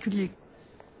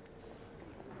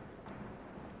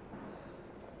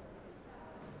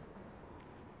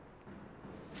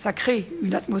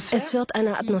 Es wird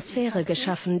eine Atmosphäre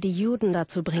geschaffen, die Juden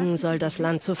dazu bringen soll, das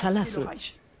Land zu verlassen.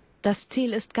 Das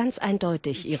Ziel ist ganz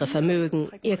eindeutig, ihre Vermögen,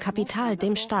 ihr Kapital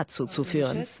dem Staat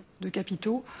zuzuführen.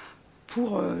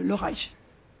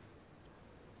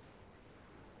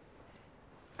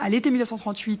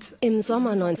 Im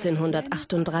Sommer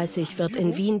 1938 wird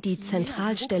in Wien die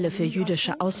Zentralstelle für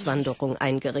jüdische Auswanderung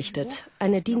eingerichtet,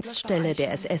 eine Dienststelle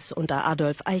der SS unter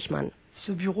Adolf Eichmann.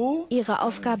 Ihre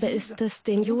Aufgabe ist es,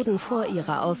 den Juden vor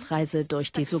ihrer Ausreise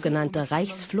durch die sogenannte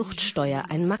Reichsfluchtsteuer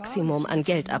ein Maximum an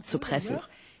Geld abzupressen.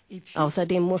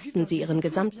 Außerdem mussten sie ihren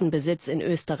gesamten Besitz in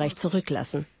Österreich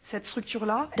zurücklassen.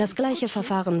 Das gleiche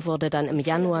Verfahren wurde dann im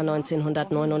Januar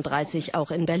 1939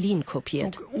 auch in Berlin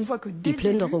kopiert. Die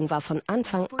Plünderung war von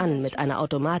Anfang an mit einer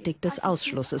Automatik des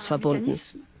Ausschlusses verbunden.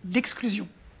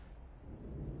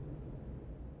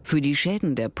 Für die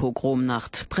Schäden der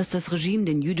Pogromnacht presst das Regime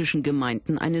den jüdischen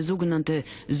Gemeinden eine sogenannte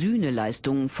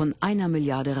Sühneleistung von 1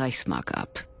 Milliarde Reichsmark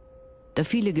ab. Da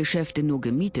viele Geschäfte nur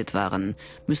gemietet waren,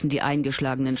 müssen die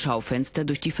eingeschlagenen Schaufenster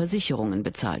durch die Versicherungen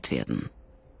bezahlt werden.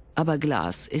 Aber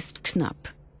Glas ist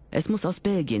knapp. Es muss aus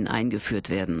Belgien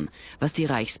eingeführt werden, was die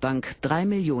Reichsbank 3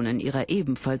 Millionen ihrer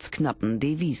ebenfalls knappen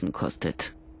Devisen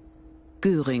kostet.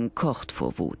 Göring kocht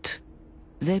vor Wut.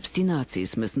 Selbst die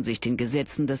Nazis müssen sich den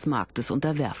Gesetzen des Marktes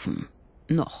unterwerfen.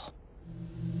 Noch.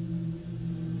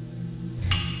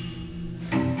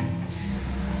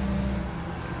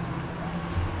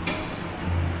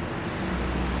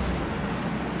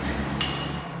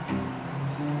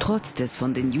 Trotz des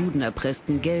von den Juden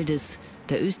erpressten Geldes,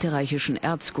 der österreichischen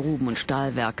Erzgruben und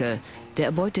Stahlwerke, der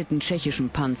erbeuteten tschechischen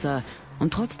Panzer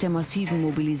und trotz der massiven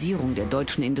Mobilisierung der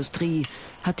deutschen Industrie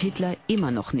hat Hitler immer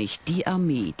noch nicht die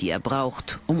Armee, die er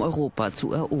braucht, um Europa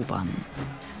zu erobern.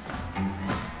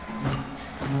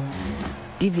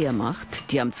 Die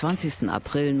Wehrmacht, die am 20.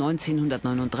 April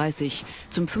 1939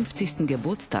 zum 50.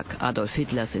 Geburtstag Adolf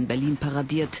Hitlers in Berlin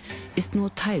paradiert, ist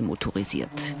nur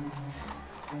teilmotorisiert.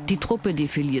 Die Truppe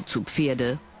defiliert zu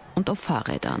Pferde und auf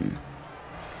Fahrrädern.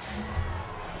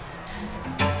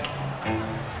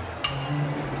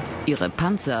 Ihre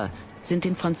Panzer sind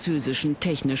den französischen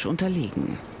technisch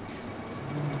unterlegen.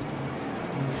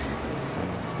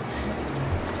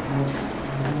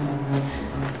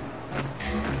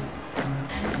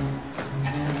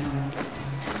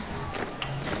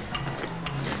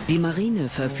 Die Marine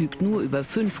verfügt nur über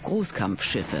 5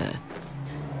 Großkampfschiffe.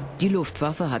 Die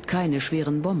Luftwaffe hat keine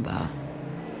schweren Bomber.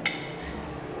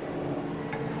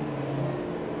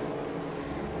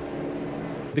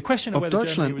 Ob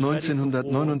Deutschland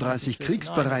 1939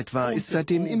 kriegsbereit war, ist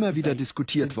seitdem immer wieder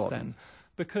diskutiert worden.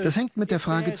 Das hängt mit der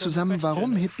Frage zusammen,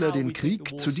 warum Hitler den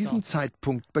Krieg zu diesem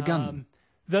Zeitpunkt begann.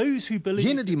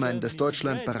 Jene, die meinen, dass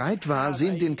Deutschland bereit war,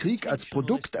 sehen den Krieg als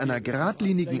Produkt einer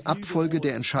geradlinigen Abfolge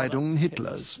der Entscheidungen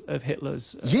Hitlers.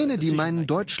 Jene, die meinen,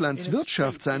 Deutschlands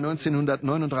Wirtschaft sei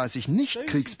 1939 nicht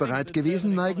kriegsbereit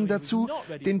gewesen, neigen dazu,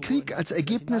 den Krieg als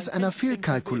Ergebnis einer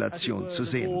Fehlkalkulation zu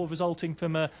sehen.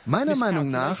 Meiner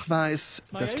Meinung nach war es,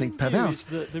 das klingt pervers,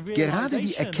 gerade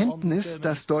die Erkenntnis,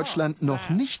 dass Deutschland noch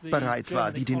nicht bereit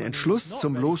war, die den Entschluss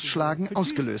zum Losschlagen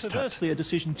ausgelöst hat.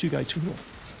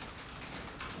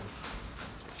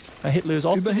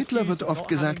 Über Hitler wird oft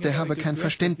gesagt, er habe kein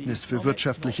Verständnis für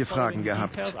wirtschaftliche Fragen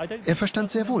gehabt. Er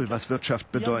verstand sehr wohl, was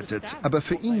Wirtschaft bedeutet, aber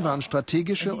für ihn waren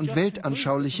strategische und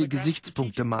weltanschauliche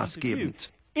Gesichtspunkte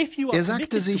maßgebend. Er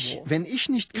sagte sich, wenn ich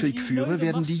nicht Krieg führe,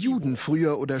 werden die Juden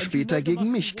früher oder später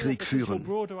gegen mich Krieg führen.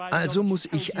 Also muss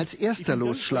ich als Erster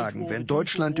losschlagen, wenn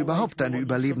Deutschland überhaupt eine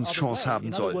Überlebenschance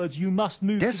haben soll.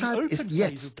 Deshalb ist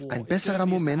jetzt ein besserer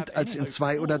Moment als in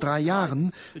 2 oder 3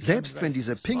 Jahren, selbst wenn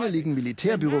diese pingeligen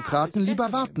Militärbürokraten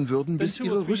lieber warten würden, bis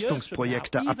ihre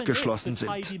Rüstungsprojekte abgeschlossen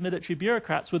sind.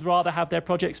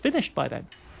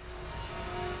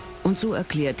 Und so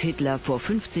erklärt Hitler vor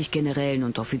 50 Generälen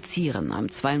und Offizieren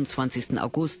am 22.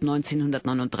 August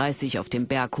 1939 auf dem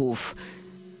Berghof: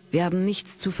 Wir haben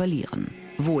nichts zu verlieren,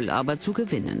 wohl aber zu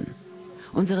gewinnen.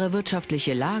 Unsere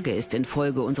wirtschaftliche Lage ist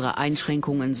infolge unserer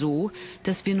Einschränkungen so,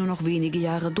 dass wir nur noch wenige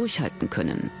Jahre durchhalten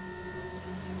können.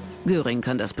 Göring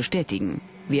kann das bestätigen.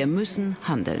 Wir müssen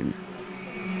handeln.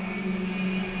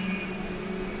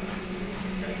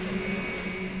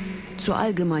 Zur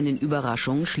allgemeinen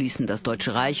Überraschung schließen das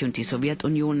Deutsche Reich und die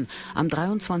Sowjetunion am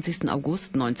 23.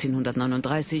 August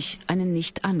 1939 einen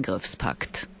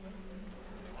Nicht-Angriffspakt.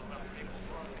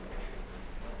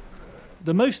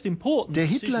 Der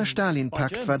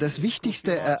Hitler-Stalin-Pakt war das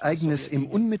wichtigste Ereignis im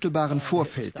unmittelbaren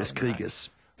Vorfeld des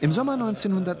Krieges. Im Sommer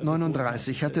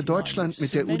 1939 hatte Deutschland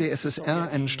mit der UdSSR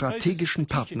einen strategischen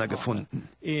Partner gefunden.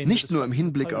 Nicht nur im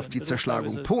Hinblick auf die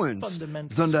Zerschlagung Polens,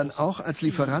 sondern auch als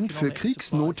Lieferant für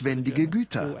kriegsnotwendige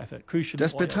Güter.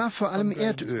 Das betraf vor allem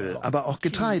Erdöl, aber auch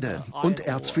Getreide und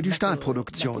Erz für die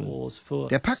Stahlproduktion.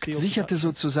 Der Pakt sicherte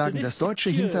sozusagen das deutsche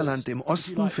Hinterland im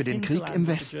Osten für den Krieg im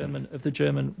Westen.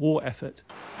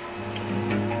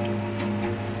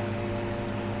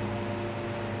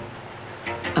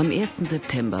 Am 1.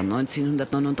 September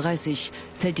 1939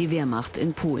 fällt die Wehrmacht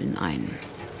in Polen ein.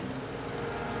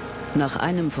 Nach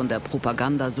einem von der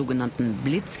Propaganda sogenannten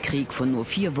Blitzkrieg von nur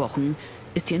 4 Wochen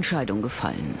ist die Entscheidung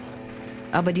gefallen.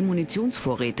 Aber die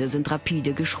Munitionsvorräte sind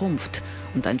rapide geschrumpft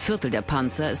und ein Viertel der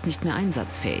Panzer ist nicht mehr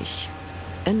einsatzfähig.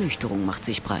 Ernüchterung macht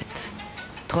sich breit.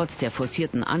 Trotz der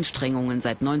forcierten Anstrengungen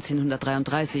seit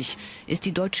 1933 ist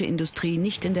die deutsche Industrie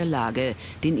nicht in der Lage,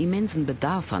 den immensen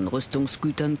Bedarf an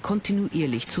Rüstungsgütern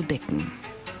kontinuierlich zu decken.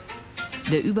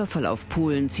 Der Überfall auf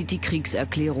Polen zieht die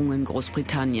Kriegserklärungen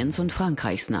Großbritanniens und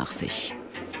Frankreichs nach sich.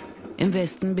 Im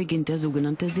Westen beginnt der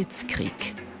sogenannte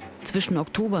Sitzkrieg. Zwischen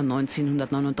Oktober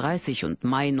 1939 und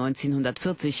Mai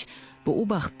 1940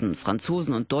 beobachten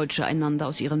Franzosen und Deutsche einander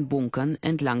aus ihren Bunkern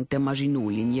entlang der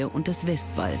Maginot-Linie und des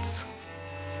Westwalls.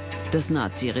 Das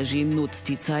Naziregime nutzt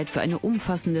die Zeit für eine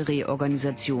umfassende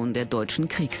Reorganisation der deutschen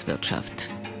Kriegswirtschaft.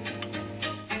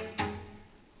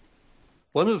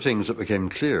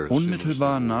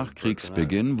 Unmittelbar nach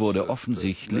Kriegsbeginn wurde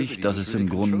offensichtlich, dass es im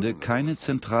Grunde keine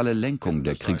zentrale Lenkung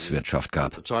der Kriegswirtschaft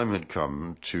gab.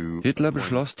 Hitler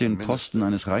beschloss, den Posten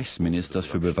eines Reichsministers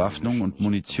für Bewaffnung und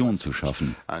Munition zu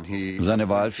schaffen. Seine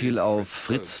Wahl fiel auf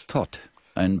Fritz Todt,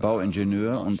 ein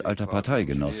Bauingenieur und alter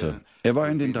Parteigenosse. Er war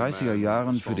in den 30er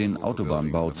Jahren für den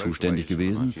Autobahnbau zuständig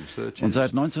gewesen und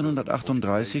seit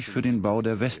 1938 für den Bau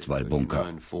der Westwallbunker.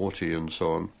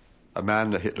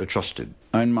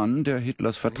 Ein Mann, der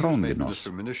Hitlers Vertrauen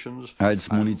genoss.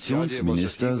 Als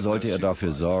Munitionsminister sollte er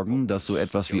dafür sorgen, dass so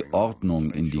etwas wie Ordnung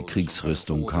in die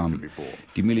Kriegsrüstung kam.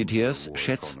 Die Militärs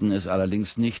schätzten es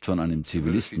allerdings nicht, von einem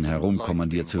Zivilisten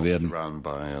herumkommandiert zu werden.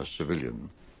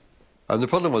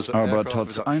 Aber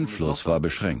Todds Einfluss war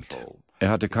beschränkt. Er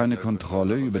hatte keine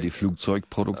Kontrolle über die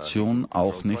Flugzeugproduktion,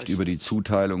 auch nicht über die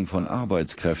Zuteilung von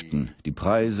Arbeitskräften, die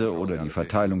Preise oder die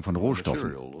Verteilung von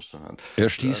Rohstoffen. Er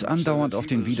stieß andauernd auf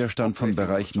den Widerstand von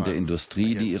Bereichen der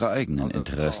Industrie, die ihre eigenen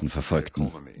Interessen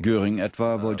verfolgten. Göring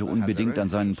etwa wollte unbedingt an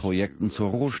seinen Projekten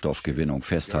zur Rohstoffgewinnung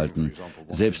festhalten,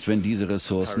 selbst wenn diese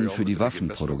Ressourcen für die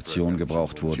Waffenproduktion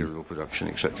gebraucht wurden.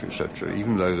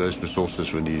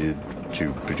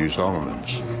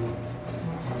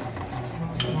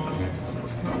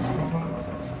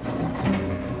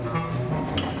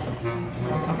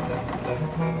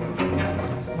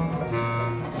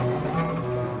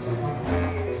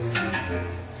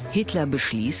 Hitler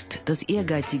beschließt, das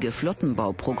ehrgeizige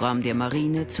Flottenbauprogramm der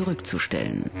Marine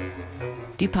zurückzustellen.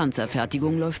 Die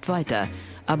Panzerfertigung läuft weiter,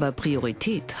 aber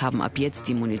Priorität haben ab jetzt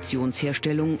die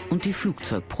Munitionsherstellung und die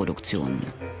Flugzeugproduktion.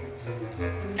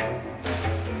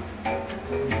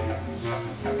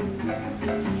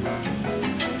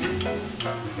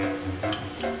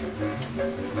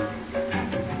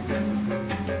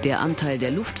 Der Anteil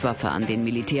der Luftwaffe an den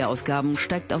Militärausgaben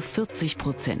steigt auf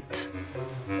 40%.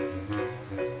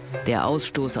 Der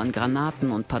Ausstoß an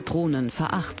Granaten und Patronen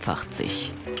verachtfacht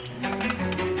sich.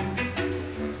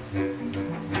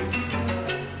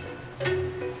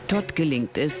 Todt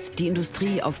gelingt es, die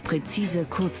Industrie auf präzise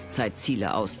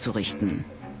Kurzzeitziele auszurichten.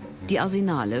 Die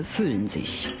Arsenale füllen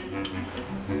sich.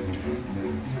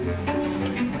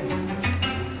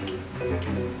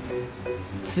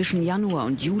 Zwischen Januar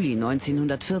und Juli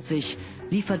 1940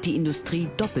 liefert die Industrie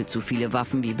doppelt so viele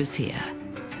Waffen wie bisher.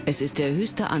 Es ist der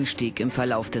höchste Anstieg im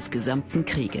Verlauf des gesamten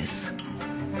Krieges.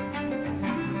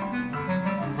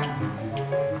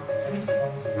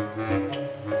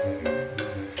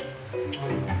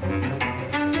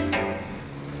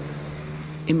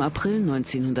 Im April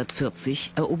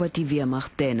 1940 erobert die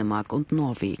Wehrmacht Dänemark und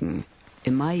Norwegen.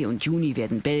 Im Mai und Juni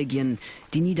werden Belgien,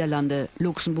 die Niederlande,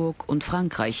 Luxemburg und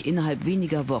Frankreich innerhalb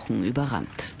weniger Wochen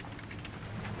überrannt.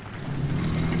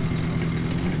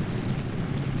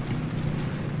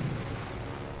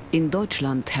 In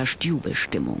Deutschland herrscht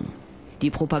Jubelstimmung. Die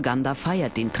Propaganda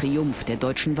feiert den Triumph der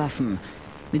deutschen Waffen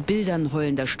mit Bildern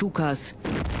heulender Stukas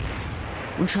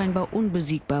und scheinbar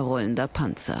unbesiegbar rollender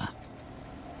Panzer.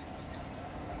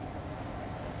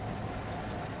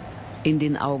 In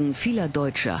den Augen vieler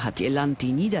Deutscher hat ihr Land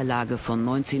die Niederlage von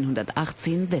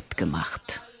 1918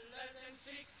 wettgemacht.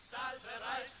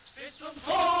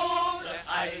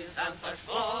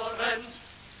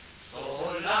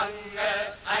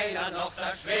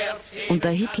 Unter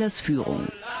Hitlers Führung,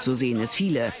 so sehen es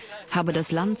viele, habe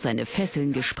das Land seine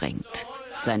Fesseln gesprengt,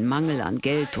 seinen Mangel an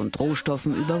Geld und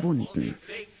Rohstoffen überwunden.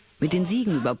 Mit den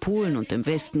Siegen über Polen und dem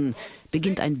Westen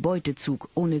beginnt ein Beutezug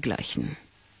ohnegleichen.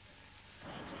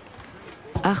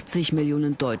 80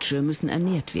 Millionen Deutsche müssen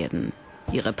ernährt werden.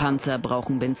 Ihre Panzer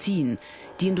brauchen Benzin.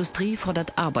 Die Industrie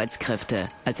fordert Arbeitskräfte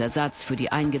als Ersatz für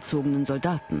die eingezogenen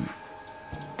Soldaten.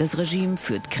 Das Regime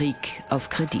führt Krieg auf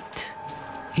Kredit.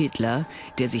 Hitler,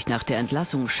 der sich nach der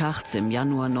Entlassung Schachts im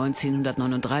Januar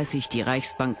 1939 die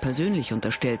Reichsbank persönlich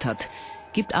unterstellt hat,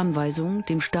 gibt Anweisung,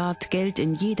 dem Staat Geld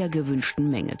in jeder gewünschten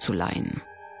Menge zu leihen.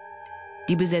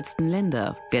 Die besetzten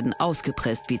Länder werden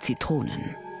ausgepresst wie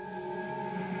Zitronen.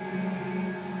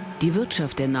 Die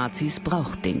Wirtschaft der Nazis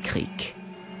braucht den Krieg.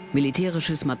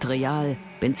 Militärisches Material,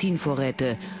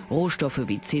 Benzinvorräte, Rohstoffe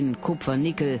wie Zinn, Kupfer,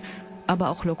 Nickel, aber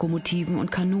auch Lokomotiven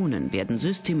und Kanonen werden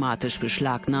systematisch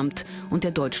beschlagnahmt und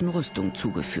der deutschen Rüstung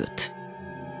zugeführt.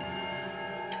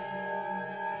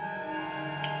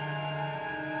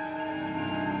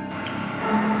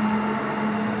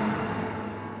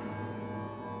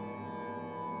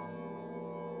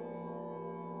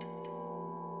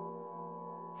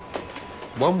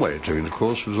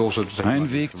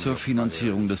 Ein Weg zur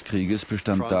Finanzierung des Krieges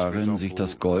bestand darin, sich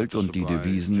das Gold und die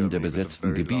Devisen der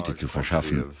besetzten Gebiete zu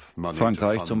verschaffen.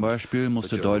 Frankreich zum Beispiel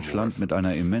musste Deutschland mit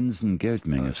einer immensen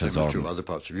Geldmenge versorgen.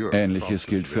 Ähnliches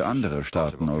gilt für andere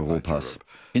Staaten Europas.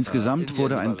 Insgesamt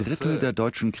wurde ein Drittel der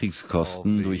deutschen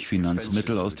Kriegskosten durch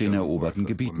Finanzmittel aus den eroberten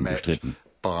Gebieten bestritten.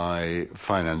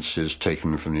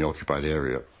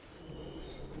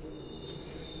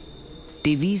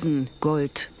 Devisen,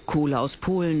 Gold, Kohle aus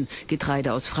Polen,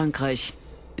 Getreide aus Frankreich.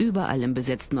 Überall im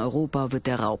besetzten Europa wird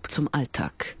der Raub zum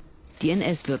Alltag. Die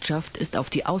NS-Wirtschaft ist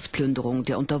auf die Ausplünderung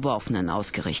der Unterworfenen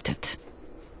ausgerichtet.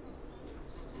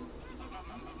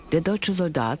 Der deutsche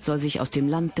Soldat soll sich aus dem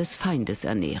Land des Feindes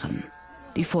ernähren.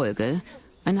 Die Folge?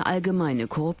 Eine allgemeine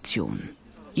Korruption.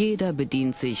 Jeder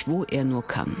bedient sich, wo er nur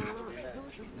kann.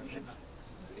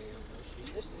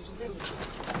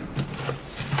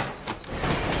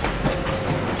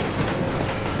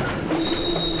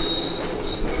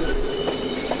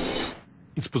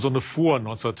 Insbesondere vor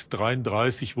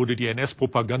 1933 wurde die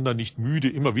NS-Propaganda nicht müde,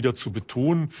 immer wieder zu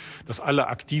betonen, dass alle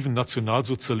aktiven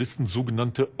Nationalsozialisten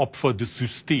sogenannte Opfer des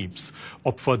Systems,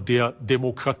 Opfer der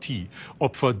Demokratie,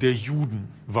 Opfer der Juden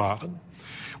waren.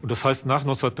 Und das heißt, nach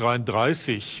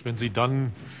 1933, wenn sie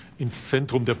dann ins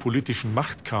Zentrum der politischen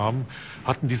Macht kamen,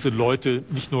 hatten diese Leute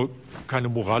nicht nur keine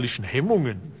moralischen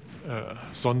Hemmungen,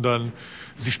 sondern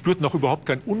sie spürten auch überhaupt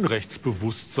kein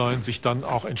Unrechtsbewusstsein, sich dann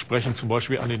auch entsprechend zum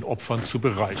Beispiel an den Opfern zu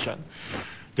bereichern.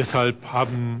 Deshalb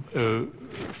haben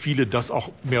viele das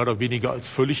auch mehr oder weniger als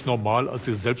völlig normal, als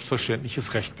ihr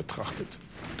selbstverständliches Recht betrachtet.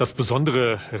 Das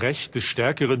besondere Recht des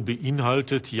Stärkeren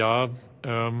beinhaltet ja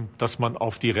dass man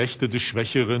auf die Rechte des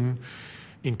Schwächeren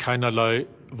in keinerlei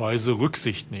Weise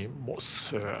Rücksicht nehmen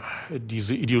muss.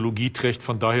 Diese Ideologie trägt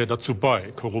von daher dazu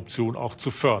bei, Korruption auch zu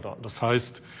fördern. Das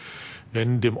heißt,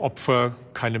 wenn dem Opfer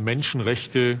keine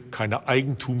Menschenrechte, keine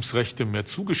Eigentumsrechte mehr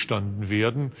zugestanden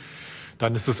werden,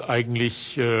 dann ist es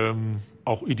eigentlich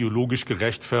auch ideologisch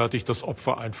gerechtfertigt, das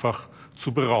Opfer einfach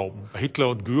zu berauben. Hitler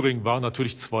und Göring waren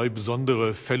natürlich zwei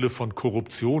besondere Fälle von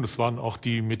Korruption. Es waren auch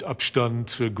die mit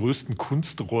Abstand größten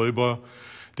Kunsträuber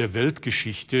der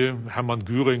Weltgeschichte. Hermann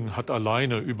Göring hat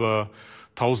alleine über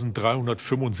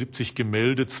 1375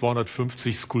 Gemälde,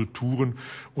 250 Skulpturen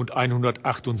und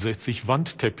 168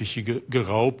 Wandteppiche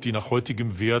geraubt, die nach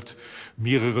heutigem Wert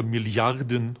mehrere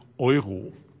Milliarden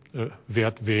Euro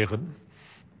wert wären.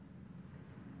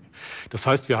 Das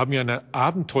heißt, wir haben hier eine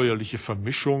abenteuerliche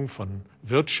Vermischung von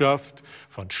Wirtschaft,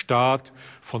 von Staat,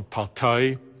 von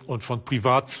Partei und von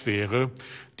Privatsphäre,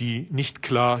 die nicht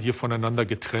klar hier voneinander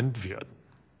getrennt werden.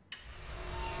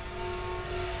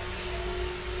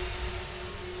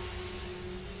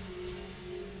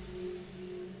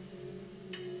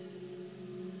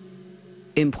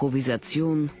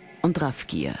 Improvisation und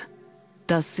Raffgier.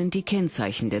 Das sind die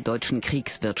Kennzeichen der deutschen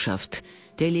Kriegswirtschaft.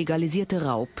 Der legalisierte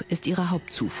Raub ist ihre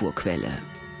Hauptzufuhrquelle.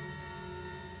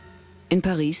 In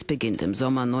Paris beginnt im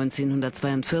Sommer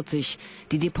 1942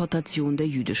 die Deportation der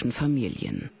jüdischen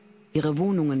Familien. Ihre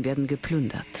Wohnungen werden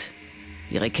geplündert.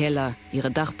 Ihre Keller,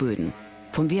 ihre Dachböden,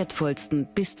 vom wertvollsten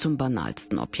bis zum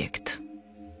banalsten Objekt.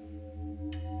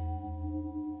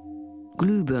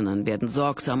 Glühbirnen werden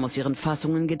sorgsam aus ihren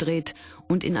Fassungen gedreht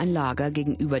und in ein Lager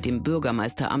gegenüber dem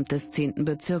Bürgermeisteramt des 10.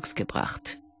 Bezirks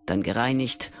gebracht, dann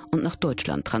gereinigt und nach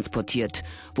Deutschland transportiert,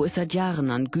 wo es seit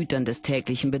Jahren an Gütern des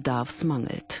täglichen Bedarfs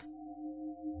mangelt.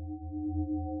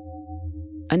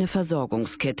 Eine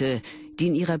Versorgungskette, die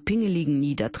in ihrer pingeligen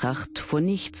Niedertracht vor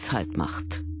nichts Halt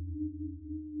macht.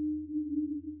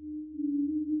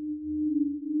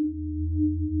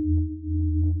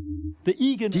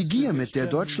 Die Gier, mit der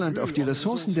Deutschland auf die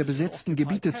Ressourcen der besetzten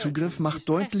Gebiete zugriff, macht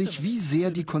deutlich, wie sehr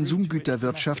die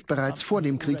Konsumgüterwirtschaft bereits vor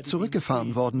dem Krieg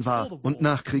zurückgefahren worden war und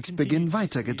nach Kriegsbeginn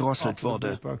weiter gedrosselt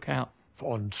wurde.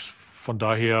 Und von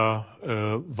daher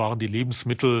waren die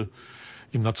Lebensmittel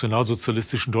im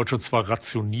nationalsozialistischen Deutschland zwar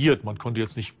rationiert, man konnte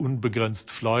jetzt nicht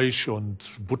unbegrenzt Fleisch und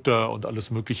Butter und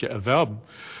alles Mögliche erwerben,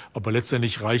 aber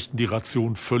letztendlich reichten die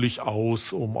Rationen völlig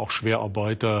aus, um auch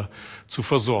Schwerarbeiter zu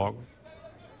versorgen.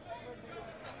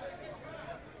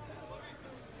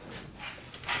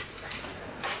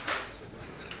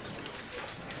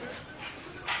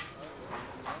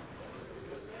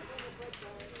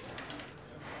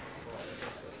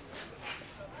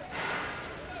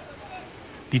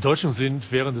 Die Deutschen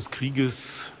sind während des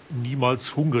Krieges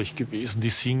niemals hungrig gewesen.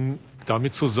 Dies hing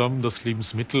damit zusammen, dass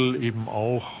Lebensmittel eben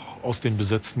auch aus den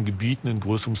besetzten Gebieten in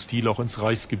größerem Stil auch ins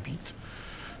Reichsgebiet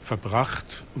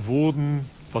verbracht wurden,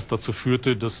 was dazu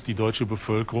führte, dass die deutsche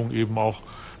Bevölkerung eben auch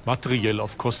materiell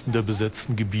auf Kosten der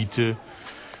besetzten Gebiete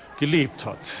gelebt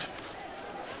hat.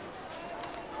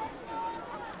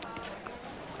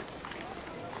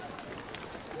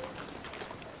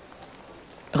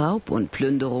 Raub und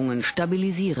Plünderungen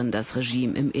stabilisieren das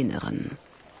Regime im Inneren.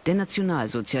 Der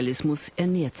Nationalsozialismus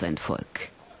ernährt sein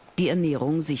Volk. Die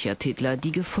Ernährung sichert Hitler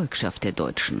die Gefolgschaft der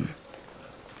Deutschen.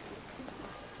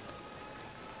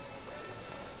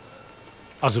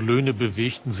 Also Löhne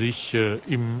bewegten sich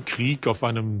im Krieg auf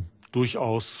einem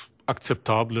durchaus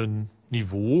akzeptablen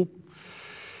Niveau.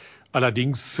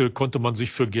 Allerdings konnte man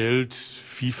sich für Geld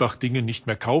vielfach Dinge nicht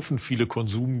mehr kaufen. Viele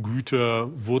Konsumgüter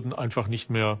wurden einfach nicht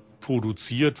mehr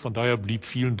produziert. Von daher blieb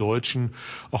vielen Deutschen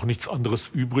auch nichts anderes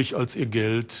übrig, als ihr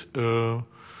Geld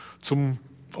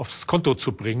aufs Konto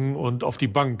zu bringen und auf die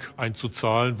Bank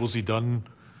einzuzahlen, wo sie dann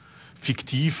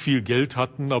fiktiv viel Geld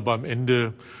hatten, aber am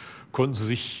Ende konnten sie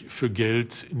sich für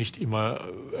Geld nicht immer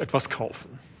etwas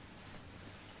kaufen.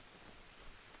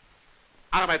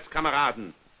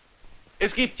 Arbeitskameraden,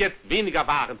 es gibt jetzt weniger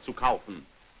Waren zu kaufen,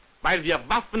 weil wir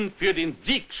Waffen für den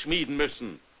Sieg schmieden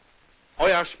müssen.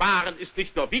 Euer Sparen ist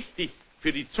nicht nur wichtig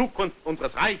für die Zukunft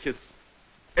unseres Reiches,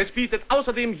 es bietet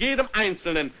außerdem jedem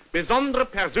Einzelnen besondere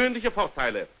persönliche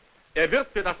Vorteile. Er wird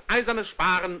für das eiserne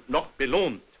Sparen noch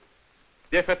belohnt.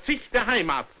 Der Verzicht der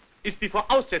Heimat ist die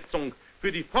Voraussetzung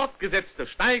für die fortgesetzte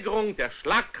Steigerung der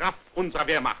Schlagkraft unserer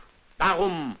Wehrmacht.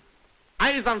 Darum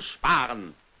eisern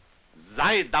sparen,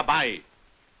 sei dabei.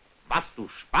 Was du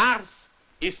sparst,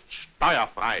 ist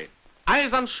steuerfrei.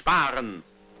 Eisern sparen.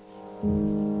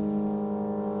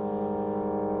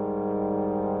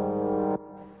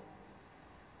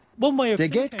 Der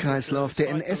Geldkreislauf der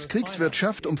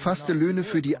NS-Kriegswirtschaft umfasste Löhne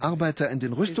für die Arbeiter in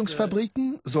den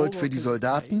Rüstungsfabriken, Sold für die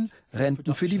Soldaten,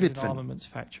 Renten für die Witwen.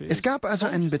 Es gab also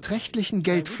einen beträchtlichen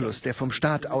Geldfluss, der vom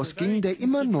Staat ausging, der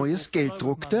immer neues Geld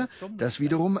druckte, das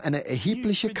wiederum eine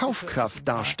erhebliche Kaufkraft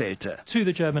darstellte.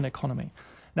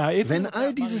 Wenn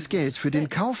all dieses Geld für den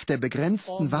Kauf der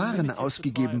begrenzten Waren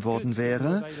ausgegeben worden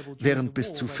wäre, während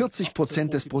bis zu 40%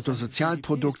 des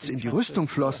Bruttosozialprodukts in die Rüstung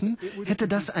flossen, hätte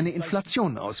das eine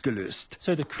Inflation ausgelöst.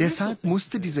 Deshalb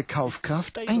musste diese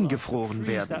Kaufkraft eingefroren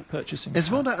werden.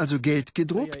 Es wurde also Geld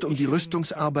gedruckt, um die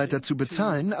Rüstungsarbeiter zu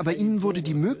bezahlen, aber ihnen wurde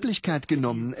die Möglichkeit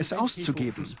genommen, es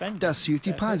auszugeben. Das hielt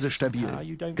die Preise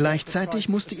stabil. Gleichzeitig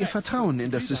musste ihr Vertrauen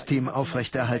in das System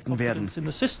aufrechterhalten werden.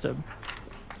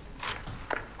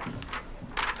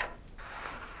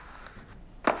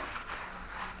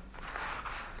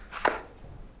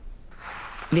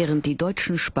 Während die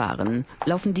Deutschen sparen,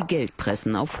 laufen die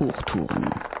Geldpressen auf Hochtouren.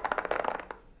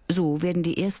 So werden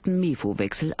die ersten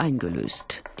Mefo-Wechsel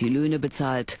eingelöst, die Löhne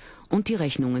bezahlt und die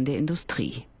Rechnungen der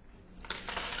Industrie.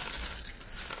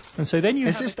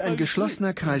 Es ist ein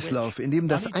geschlossener Kreislauf, in dem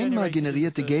das einmal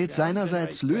generierte Geld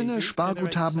seinerseits Löhne,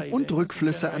 Sparguthaben und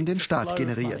Rückflüsse an den Staat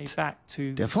generiert.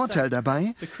 Der Vorteil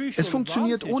dabei, es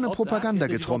funktioniert ohne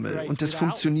Propagandagetrommel und es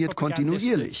funktioniert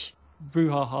kontinuierlich.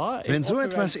 Wenn so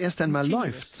etwas erst einmal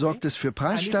läuft, sorgt es für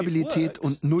Preisstabilität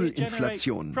und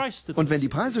Nullinflation. Und wenn die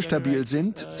Preise stabil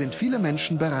sind, sind viele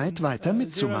Menschen bereit, weiter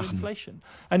mitzumachen.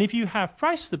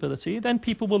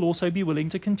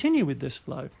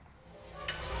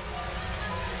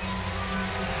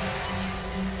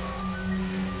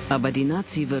 Aber die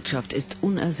Nazi-Wirtschaft ist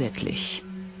unersättlich.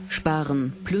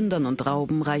 Sparen, Plündern und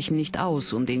Rauben reichen nicht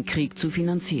aus, um den Krieg zu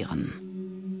finanzieren.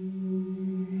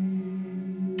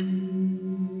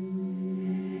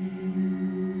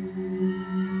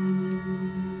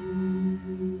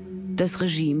 Das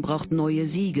Regime braucht neue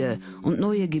Siege und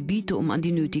neue Gebiete, um an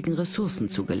die nötigen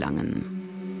Ressourcen zu gelangen.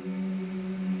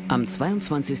 Am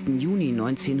 22. Juni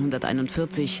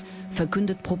 1941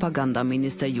 verkündet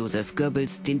Propagandaminister Joseph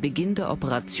Goebbels den Beginn der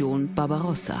Operation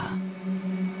Barbarossa.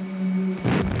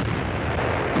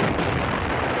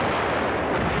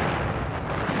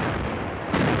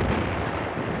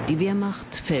 Die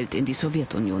Wehrmacht fällt in die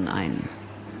Sowjetunion ein.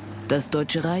 Das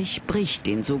Deutsche Reich bricht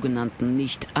den sogenannten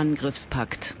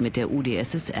Nicht-Angriffspakt mit der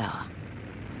UdSSR.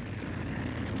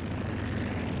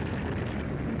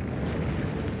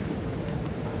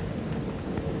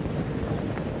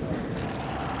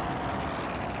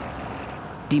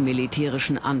 Die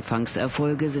militärischen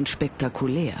Anfangserfolge sind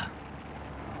spektakulär.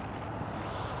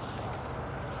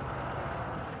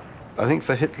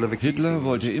 Hitler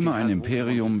wollte immer ein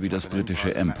Imperium wie das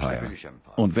britische Empire.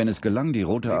 Und wenn es gelang, die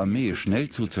Rote Armee schnell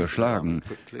zu zerschlagen,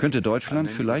 könnte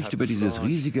Deutschland vielleicht über dieses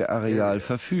riesige Areal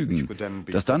verfügen,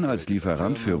 das dann als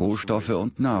Lieferant für Rohstoffe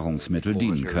und Nahrungsmittel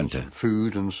dienen könnte.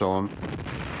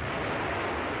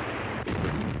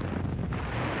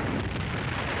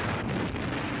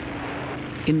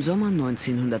 Im Sommer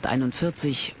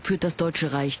 1941 führt das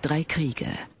Deutsche Reich 3 Kriege.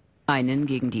 Einen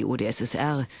gegen die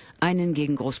UdSSR, einen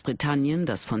gegen Großbritannien,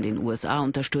 das von den USA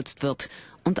unterstützt wird,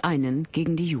 und einen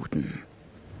gegen die Juden.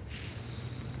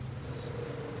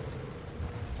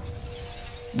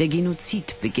 Der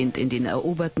Genozid beginnt in den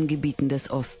eroberten Gebieten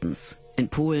des Ostens, in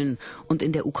Polen und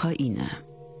in der Ukraine.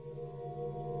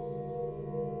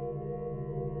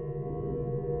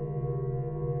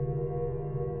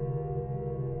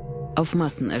 Auf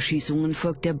Massenerschießungen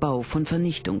folgt der Bau von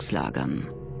Vernichtungslagern.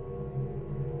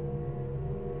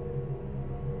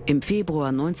 Im Februar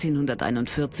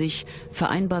 1941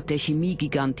 vereinbart der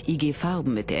Chemiegigant IG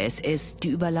Farben mit der SS die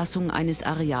Überlassung eines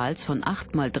Areals von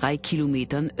 8 mal 3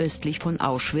 Kilometern östlich von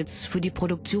Auschwitz für die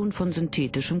Produktion von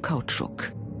synthetischem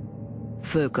Kautschuk.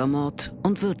 Völkermord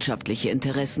und wirtschaftliche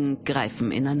Interessen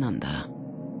greifen ineinander.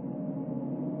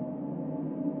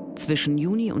 Zwischen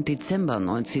Juni und Dezember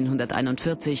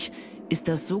 1941 ist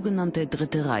das sogenannte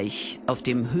Dritte Reich auf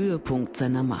dem Höhepunkt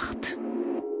seiner Macht.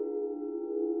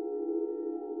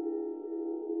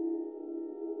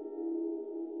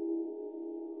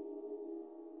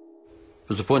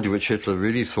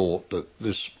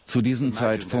 Zu diesem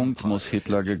Zeitpunkt muss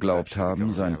Hitler geglaubt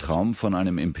haben, sein Traum von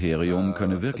einem Imperium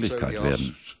könne Wirklichkeit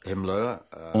werden.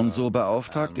 Und so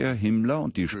beauftragt er Himmler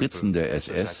und die Spitzen der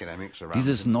SS,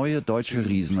 dieses neue deutsche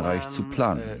Riesenreich zu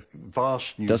planen.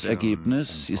 Das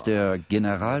Ergebnis ist der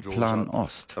Generalplan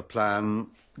Ost.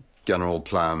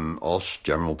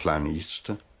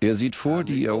 Er sieht vor,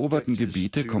 die eroberten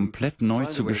Gebiete komplett neu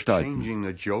zu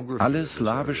gestalten. Alle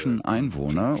slawischen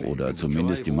Einwohner, oder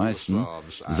zumindest die meisten,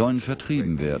 sollen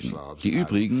vertrieben werden. Die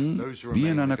übrigen, wie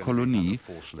in einer Kolonie,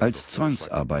 als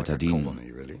Zwangsarbeiter dienen.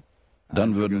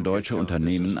 Dann würden deutsche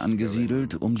Unternehmen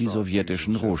angesiedelt, um die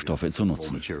sowjetischen Rohstoffe zu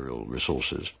nutzen.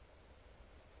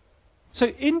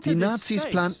 Die Nazis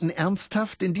planten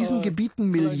ernsthaft, in diesen Gebieten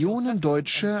Millionen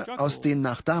Deutsche aus den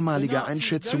nach damaliger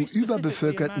Einschätzung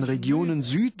überbevölkerten Regionen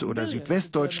Süd- oder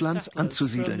Südwestdeutschlands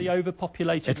anzusiedeln.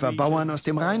 Etwa Bauern aus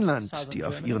dem Rheinland, die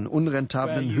auf ihren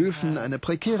unrentablen Höfen eine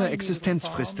prekäre Existenz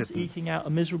fristeten.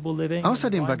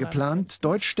 Außerdem war geplant,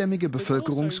 deutschstämmige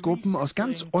Bevölkerungsgruppen aus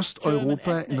ganz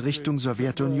Osteuropa in Richtung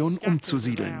Sowjetunion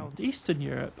umzusiedeln.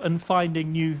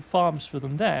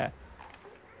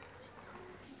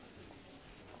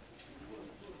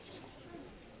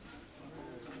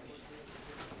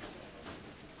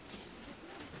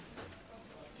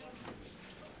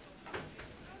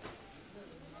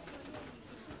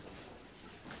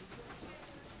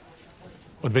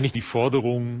 Und wenn ich die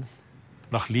Forderung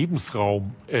nach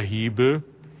Lebensraum erhebe,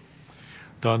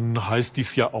 dann heißt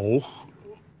dies ja auch,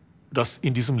 dass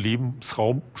in diesem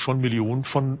Lebensraum schon Millionen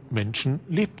von Menschen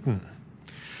lebten,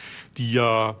 die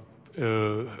ja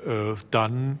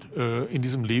dann in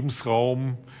diesem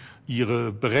Lebensraum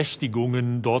ihre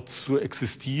Berechtigungen, dort zu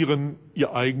existieren,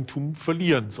 ihr Eigentum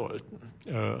verlieren sollten.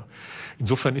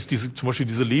 Insofern ist zum Beispiel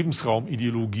diese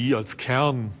Lebensraumideologie als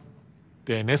Kern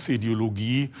der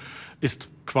NS-Ideologie ist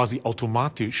quasi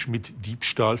automatisch mit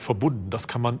Diebstahl verbunden. Das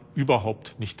kann man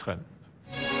überhaupt nicht trennen.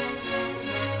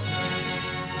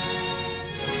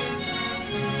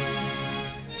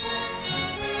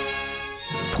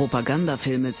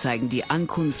 Propagandafilme zeigen die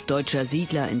Ankunft deutscher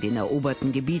Siedler in den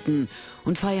eroberten Gebieten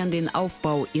und feiern den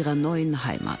Aufbau ihrer neuen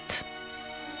Heimat.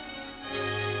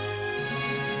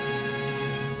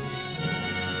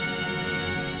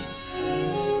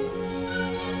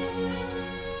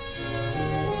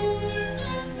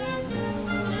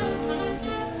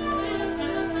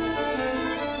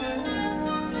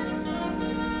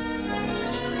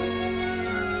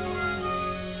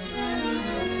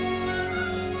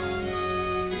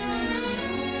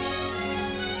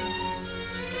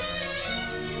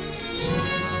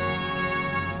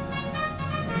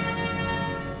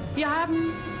 Wir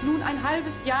haben nun ein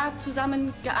halbes Jahr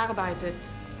zusammen gearbeitet.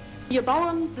 Ihr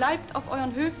Bauern bleibt auf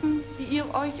euren Höfen, die ihr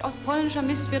euch aus polnischer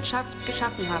Misswirtschaft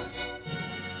geschaffen habt.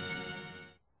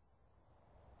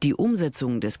 Die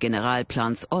Umsetzung des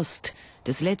Generalplans Ost,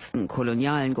 des letzten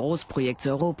kolonialen Großprojekts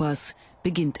Europas,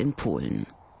 beginnt in Polen.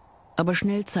 Aber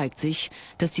schnell zeigt sich,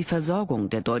 dass die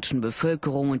Versorgung der deutschen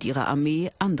Bevölkerung und ihrer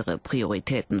Armee andere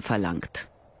Prioritäten verlangt.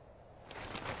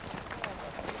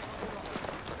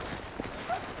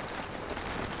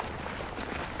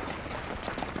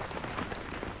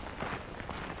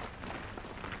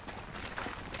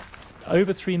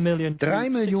 Über 3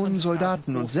 Millionen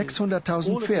Soldaten und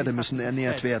 600.000 Pferde müssen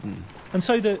ernährt werden. Im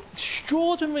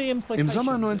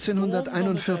Sommer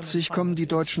 1941 kommen die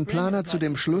deutschen Planer zu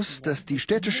dem Schluss, dass die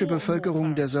städtische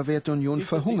Bevölkerung der Sowjetunion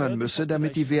verhungern müsse,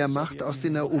 damit die Wehrmacht aus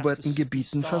den eroberten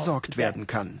Gebieten versorgt werden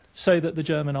kann.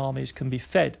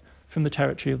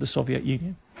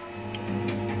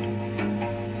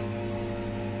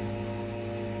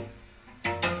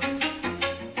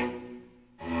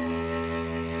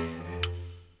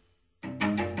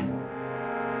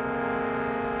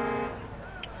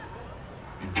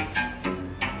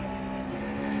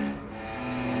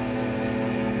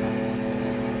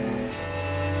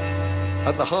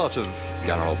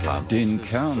 Den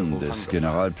Kern des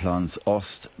Generalplans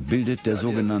Ost bildet der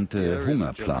sogenannte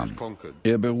Hungerplan.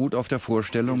 Er beruht auf der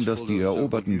Vorstellung, dass die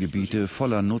eroberten Gebiete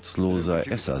voller nutzloser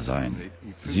Esser seien.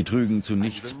 Sie trügen zu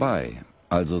nichts bei,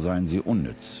 also seien sie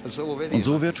unnütz. Und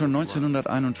so wird schon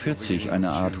 1941 eine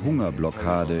Art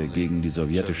Hungerblockade gegen die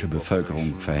sowjetische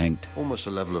Bevölkerung verhängt.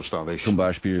 Zum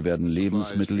Beispiel werden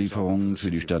Lebensmittellieferungen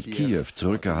für die Stadt Kiew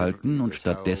zurückgehalten und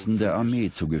stattdessen der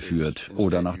Armee zugeführt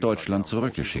oder nach Deutschland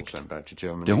zurückgeschickt.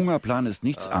 Der Hungerplan ist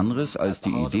nichts anderes als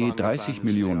die Idee, 30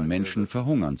 Millionen Menschen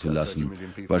verhungern zu lassen,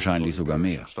 wahrscheinlich sogar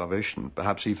mehr.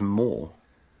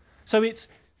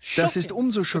 Das ist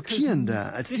umso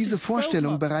schockierender, als diese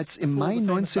Vorstellung bereits im Mai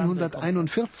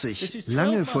 1941,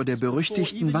 lange vor der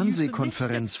berüchtigten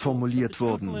Wannsee-Konferenz, formuliert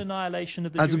wurden.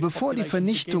 Also bevor die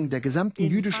Vernichtung der gesamten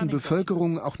jüdischen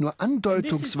Bevölkerung auch nur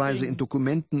andeutungsweise in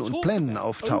Dokumenten und Plänen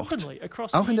auftaucht.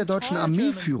 Auch in der deutschen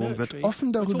Armeeführung wird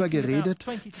offen darüber geredet,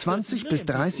 20 bis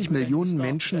 30 Millionen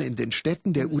Menschen in den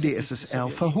Städten der UdSSR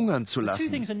verhungern zu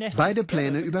lassen. Beide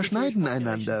Pläne überschneiden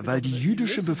einander, weil die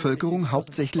jüdische Bevölkerung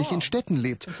hauptsächlich in Städten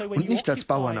lebt und nicht als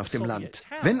Bauern auf dem Land.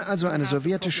 Wenn also eine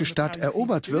sowjetische Stadt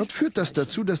erobert wird, führt das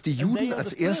dazu, dass die Juden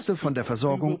als erste von der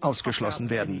Versorgung ausgeschlossen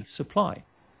werden.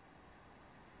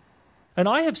 Ich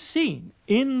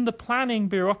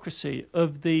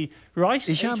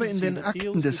habe in den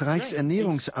Akten des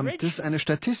Reichsernährungsamtes eine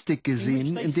Statistik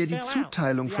gesehen, in der die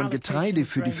Zuteilung von Getreide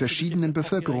für die verschiedenen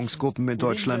Bevölkerungsgruppen in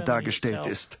Deutschland dargestellt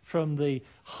ist. Die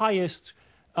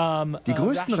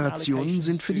größten Rationen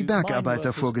sind für die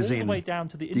Bergarbeiter vorgesehen,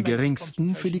 die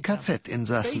geringsten für die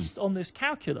KZ-Insassen.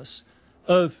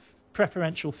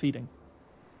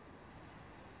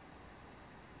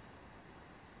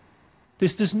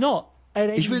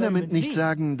 Ich will damit nicht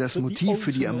sagen, das Motiv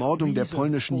für die Ermordung der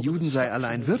polnischen Juden sei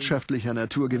allein wirtschaftlicher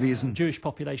Natur gewesen.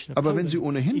 Aber wenn Sie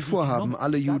ohnehin vorhaben,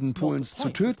 alle Juden Polens zu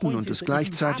töten und es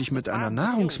gleichzeitig mit einer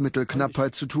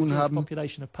Nahrungsmittelknappheit zu tun haben,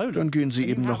 dann gehen Sie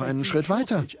eben noch einen Schritt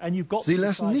weiter. Sie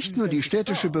lassen nicht nur die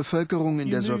städtische Bevölkerung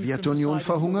in der Sowjetunion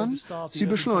verhungern, Sie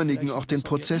beschleunigen auch den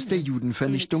Prozess der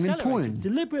Judenvernichtung in Polen.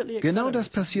 Genau das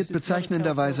passiert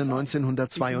bezeichnenderweise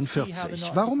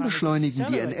 1942. Warum beschleunigen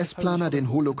die NS-Planer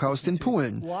den Holocaust in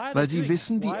Polen? Weil sie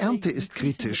wissen, die Ernte ist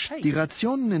kritisch. Die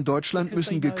Rationen in Deutschland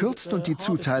müssen gekürzt und die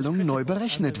Zuteilung neu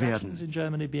berechnet werden.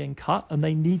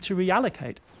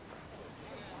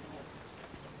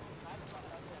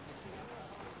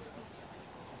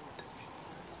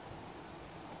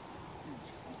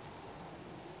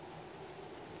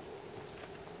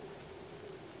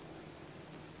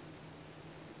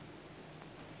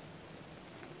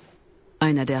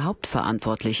 Einer der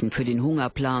Hauptverantwortlichen für den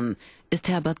Hungerplan ist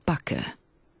Herbert Backe.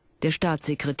 Der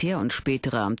Staatssekretär und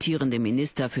spätere amtierende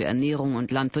Minister für Ernährung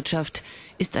und Landwirtschaft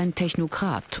ist ein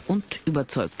Technokrat und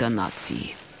überzeugter Nazi.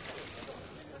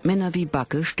 Männer wie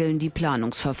Backe stellen die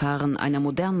Planungsverfahren einer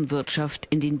modernen Wirtschaft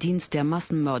in den Dienst der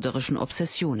massenmörderischen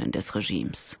Obsessionen des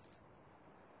Regimes.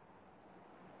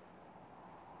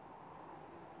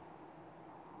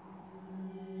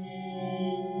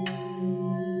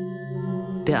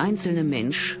 Der einzelne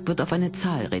Mensch wird auf eine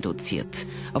Zahl reduziert,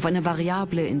 auf eine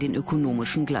Variable in den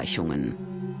ökonomischen Gleichungen.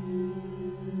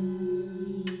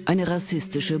 Eine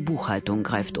rassistische Buchhaltung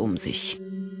greift um sich.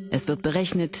 Es wird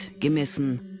berechnet,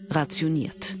 gemessen,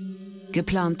 rationiert.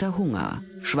 Geplanter Hunger,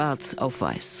 schwarz auf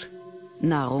weiß.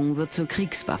 Nahrung wird zur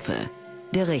Kriegswaffe,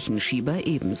 der Rechenschieber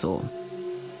ebenso.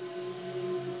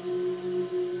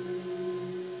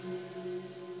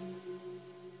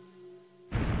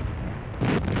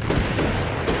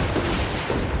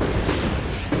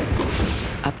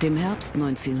 Ab dem Herbst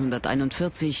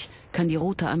 1941 kann die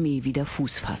Rote Armee wieder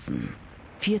Fuß fassen.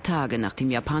 4 Tage nach dem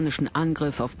japanischen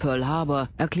Angriff auf Pearl Harbor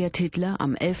erklärt Hitler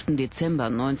am 11. Dezember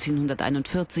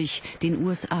 1941 den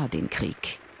USA den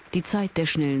Krieg. Die Zeit der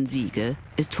schnellen Siege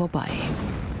ist vorbei.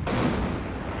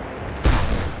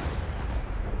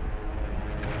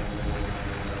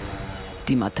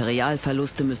 Die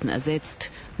Materialverluste müssen ersetzt,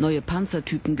 neue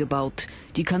Panzertypen gebaut,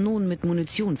 die Kanonen mit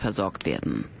Munition versorgt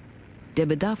werden. Der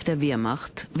Bedarf der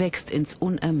Wehrmacht wächst ins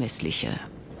Unermessliche.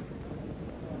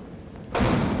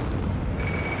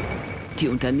 Die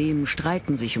Unternehmen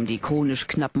streiten sich um die chronisch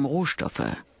knappen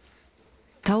Rohstoffe.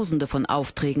 Tausende von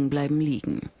Aufträgen bleiben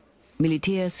liegen.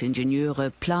 Militärs,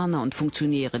 Ingenieure, Planer und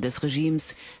Funktionäre des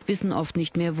Regimes wissen oft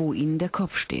nicht mehr, wo ihnen der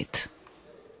Kopf steht.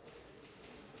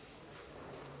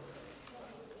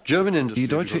 Die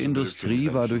deutsche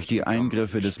Industrie war durch die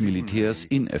Eingriffe des Militärs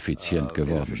ineffizient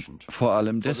geworden. Vor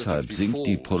allem deshalb sinkt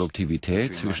die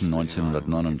Produktivität zwischen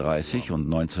 1939 und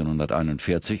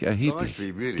 1941 erheblich.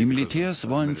 Die Militärs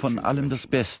wollen von allem das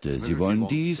Beste. Sie wollen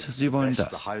dies, sie wollen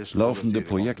das. Laufende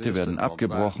Projekte werden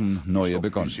abgebrochen, neue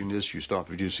begonnen.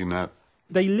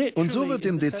 Und so wird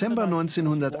im Dezember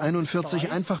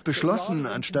 1941 einfach beschlossen,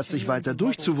 anstatt sich weiter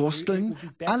durchzuwursteln,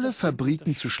 alle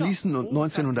Fabriken zu schließen und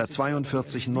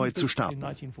 1942 neu zu starten.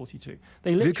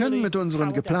 Wir können mit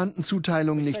unseren geplanten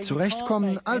Zuteilungen nicht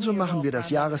zurechtkommen, also machen wir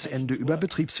das Jahresende über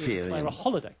Betriebsferien.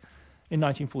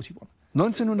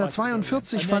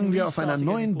 1942 fangen wir auf einer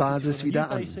neuen Basis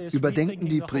wieder an, überdenken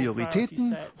die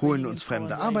Prioritäten, holen uns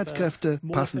fremde Arbeitskräfte,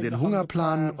 passen den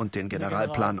Hungerplan und den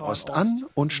Generalplan Ost an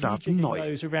und starten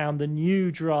neu.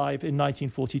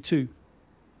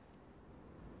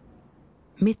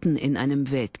 Mitten in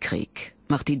einem Weltkrieg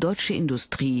macht die deutsche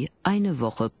Industrie eine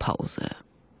Woche Pause.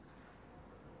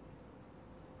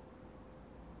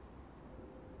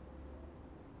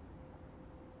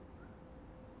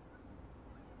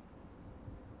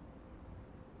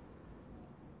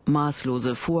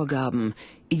 Maßlose Vorgaben,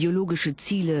 ideologische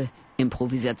Ziele,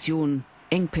 Improvisation,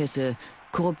 Engpässe,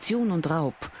 Korruption und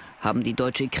Raub haben die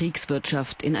deutsche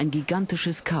Kriegswirtschaft in ein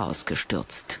gigantisches Chaos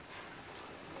gestürzt.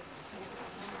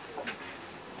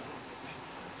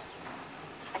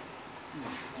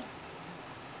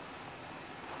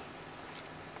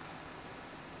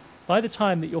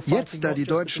 Jetzt, da die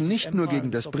Deutschen nicht nur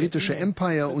gegen das britische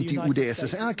Empire und die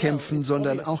UdSSR kämpfen,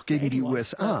 sondern auch gegen die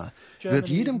USA, wird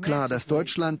jedem klar, dass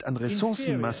Deutschland an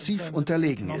Ressourcen massiv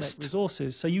unterlegen ist.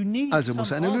 Also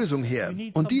muss eine Lösung her.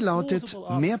 Und die lautet,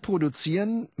 mehr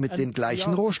produzieren mit den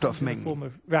gleichen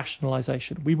Rohstoffmengen.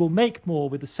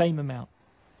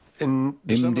 Im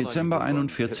Dezember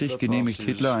 1941 genehmigt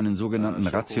Hitler einen sogenannten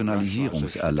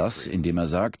Rationalisierungserlass, in dem er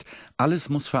sagt, alles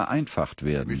muss vereinfacht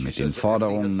werden, mit den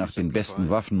Forderungen nach den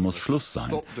besten Waffen muss Schluss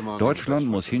sein. Deutschland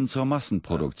muss hin zur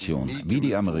Massenproduktion, wie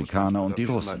die Amerikaner und die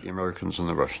Russen.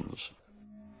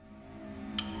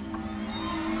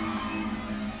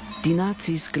 Die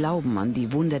Nazis glauben an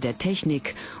die Wunder der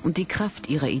Technik und die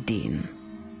Kraft ihrer Ideen.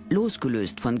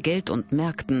 Losgelöst von Geld und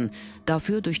Märkten,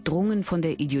 dafür durchdrungen von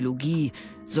der Ideologie,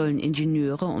 sollen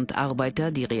Ingenieure und Arbeiter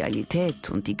die Realität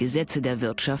und die Gesetze der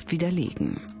Wirtschaft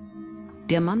widerlegen.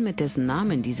 Der Mann, mit dessen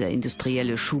Namen dieser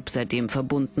industrielle Schub seitdem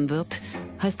verbunden wird,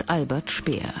 heißt Albert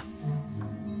Speer.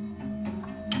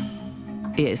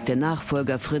 Er ist der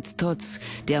Nachfolger Fritz Tooze,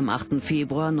 der am 8.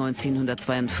 Februar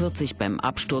 1942 beim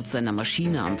Absturz seiner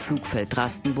Maschine am Flugfeld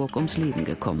Rastenburg ums Leben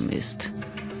gekommen ist.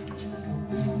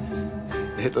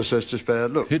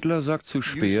 Hitler sagt zu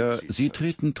Speer, Sie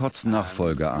treten Tooze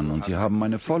Nachfolger an und Sie haben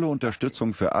meine volle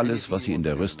Unterstützung für alles, was Sie in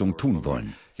der Rüstung tun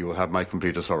wollen.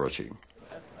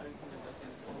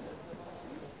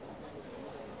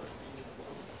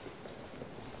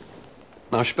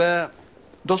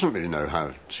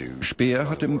 Speer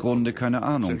hat im Grunde keine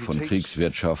Ahnung von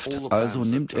Kriegswirtschaft, also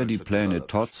nimmt er die Pläne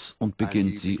Tooze und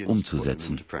beginnt sie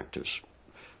umzusetzen.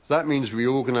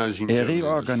 Er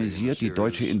reorganisiert die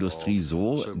deutsche Industrie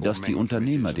so, dass die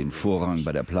Unternehmer den Vorrang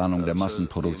bei der Planung der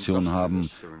Massenproduktion haben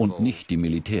und nicht die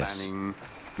Militärs.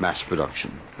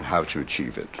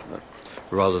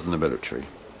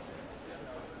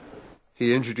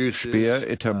 Speer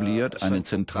etabliert eine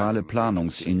zentrale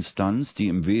Planungsinstanz, die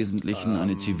im Wesentlichen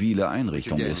eine zivile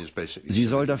Einrichtung ist. Sie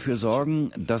soll dafür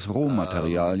sorgen, dass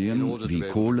Rohmaterialien wie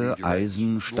Kohle,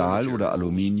 Eisen, Stahl oder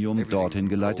Aluminium dorthin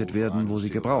geleitet werden, wo sie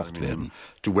gebraucht werden.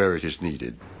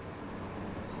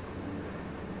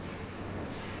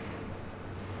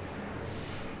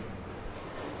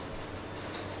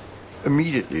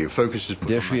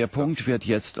 Der Schwerpunkt wird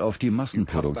jetzt auf die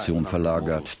Massenproduktion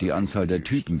verlagert. Die Anzahl der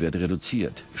Typen wird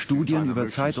reduziert. Studien über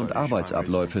Zeit- und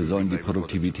Arbeitsabläufe sollen die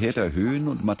Produktivität erhöhen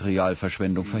und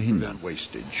Materialverschwendung verhindern.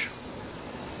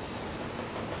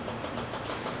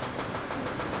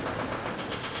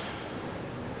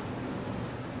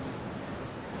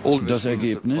 Das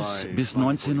Ergebnis: bis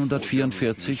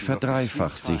 1944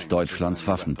 verdreifacht sich Deutschlands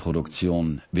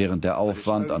Waffenproduktion, während der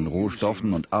Aufwand an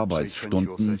Rohstoffen und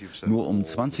Arbeitsstunden nur um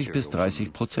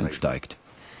 20–30% steigt.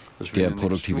 Der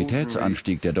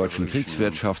Produktivitätsanstieg der deutschen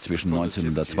Kriegswirtschaft zwischen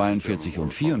 1942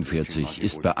 und 1944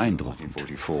 ist beeindruckend.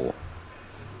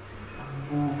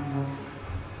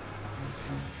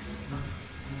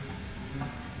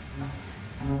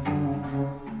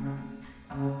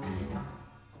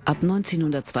 Ab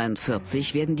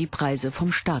 1942 werden die Preise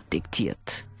vom Staat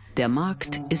diktiert. Der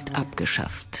Markt ist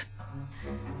abgeschafft.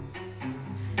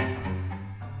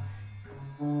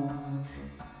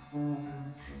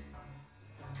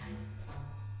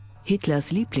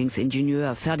 Hitlers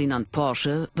Lieblingsingenieur Ferdinand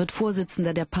Porsche wird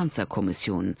Vorsitzender der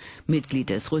Panzerkommission, Mitglied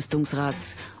des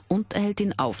Rüstungsrats und erhält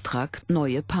den Auftrag,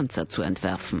 neue Panzer zu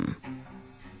entwerfen.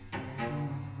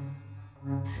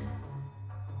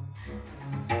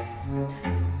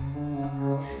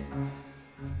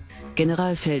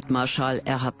 Generalfeldmarschall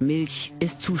Erhard Milch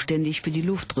ist zuständig für die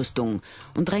Luftrüstung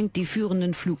und drängt die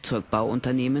führenden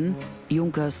Flugzeugbauunternehmen,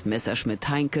 Junkers, Messerschmitt,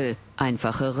 Heinkel,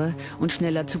 einfachere und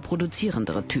schneller zu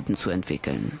produzierendere Typen zu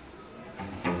entwickeln.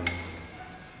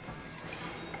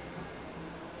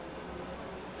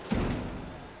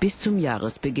 Bis zum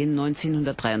Jahresbeginn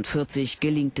 1943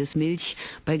 gelingt es Milch,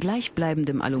 bei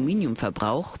gleichbleibendem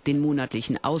Aluminiumverbrauch den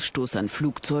monatlichen Ausstoß an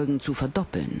Flugzeugen zu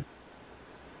verdoppeln.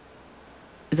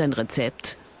 Sein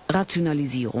Rezept: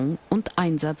 Rationalisierung und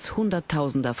Einsatz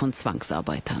Hunderttausender von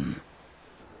Zwangsarbeitern.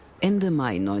 Ende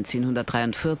Mai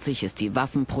 1943 ist die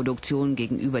Waffenproduktion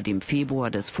gegenüber dem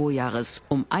Februar des Vorjahres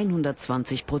um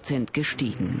 120%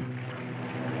 gestiegen.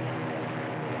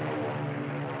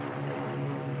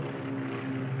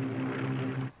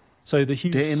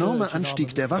 Der enorme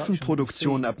Anstieg der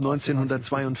Waffenproduktion ab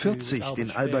 1942,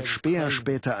 den Albert Speer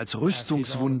später als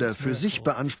Rüstungswunder für sich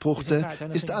beanspruchte,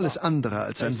 ist alles andere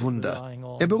als ein Wunder.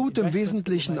 Er beruht im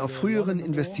Wesentlichen auf früheren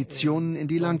Investitionen in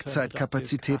die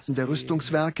Langzeitkapazitäten der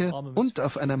Rüstungswerke und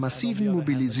auf einer massiven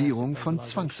Mobilisierung von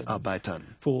Zwangsarbeitern.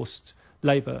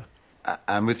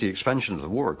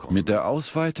 Mit der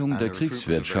Ausweitung der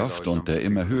Kriegswirtschaft und der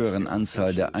immer höheren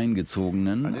Anzahl der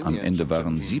Eingezogenen, am Ende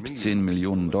waren 17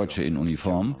 Millionen Deutsche in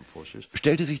Uniform,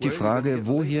 stellte sich die Frage,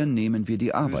 woher nehmen wir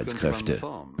die Arbeitskräfte?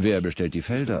 Wer bestellt die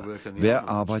Felder? Wer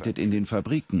arbeitet in den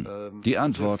Fabriken? Die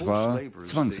Antwort war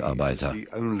Zwangsarbeiter.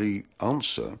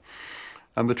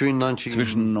 Zwischen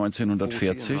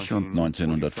 1940 und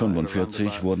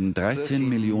 1945 wurden 13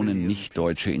 Millionen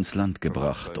Nicht-Deutsche ins Land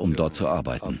gebracht, um dort zu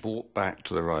arbeiten.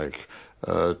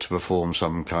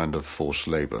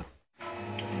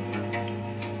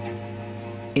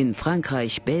 In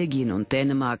Frankreich, Belgien und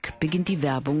Dänemark beginnt die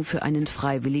Werbung für einen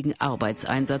freiwilligen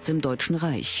Arbeitseinsatz im Deutschen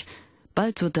Reich.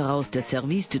 Bald wird daraus der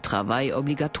Service du Travail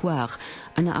obligatoire,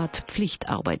 eine Art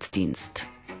Pflichtarbeitsdienst.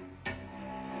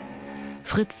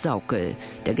 Fritz Sauckel,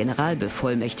 der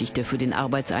Generalbevollmächtigte für den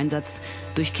Arbeitseinsatz,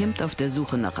 durchkämmt auf der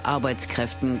Suche nach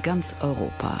Arbeitskräften ganz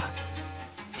Europa.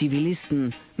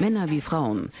 Zivilisten, Männer wie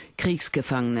Frauen,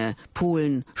 Kriegsgefangene,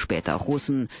 Polen, später auch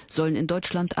Russen, sollen in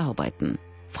Deutschland arbeiten,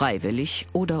 freiwillig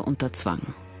oder unter Zwang.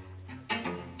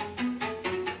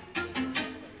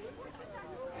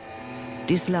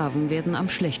 Die Slawen werden am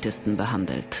schlechtesten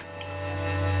behandelt.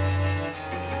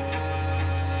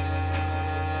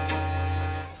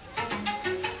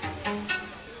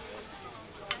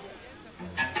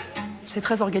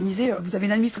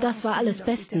 Das war alles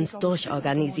bestens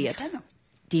durchorganisiert.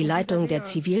 Die Leitung der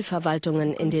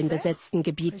Zivilverwaltungen in den besetzten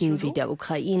Gebieten wie der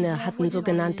Ukraine hatten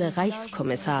sogenannte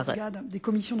Reichskommissare.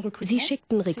 Sie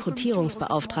schickten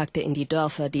Rekrutierungsbeauftragte in die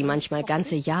Dörfer, die manchmal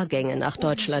ganze Jahrgänge nach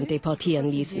Deutschland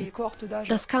deportieren ließen.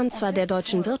 Das kam zwar der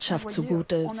deutschen Wirtschaft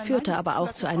zugute, führte aber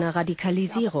auch zu einer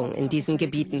Radikalisierung in diesen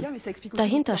Gebieten.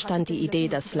 Dahinter stand die Idee,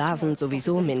 dass Slawen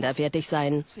sowieso minderwertig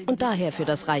seien und daher für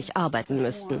das Reich arbeiten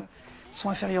müssten.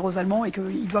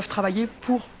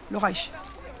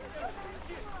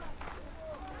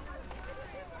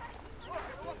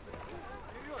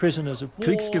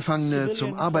 Kriegsgefangene,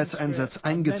 zum Arbeitseinsatz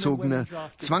eingezogene,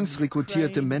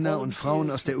 zwangsrekrutierte Männer und Frauen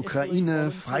aus der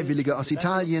Ukraine, Freiwillige aus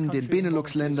Italien, den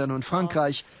Benelux-Ländern und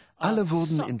Frankreich, alle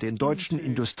wurden in den deutschen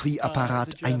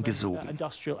Industrieapparat eingesogen.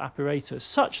 Das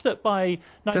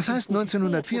heißt,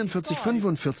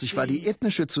 1944/45 war die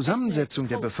ethnische Zusammensetzung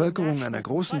der Bevölkerung einer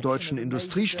großen deutschen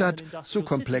Industriestadt so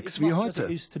komplex wie heute.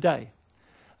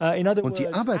 Und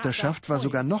die Arbeiterschaft war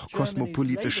sogar noch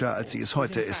kosmopolitischer, als sie es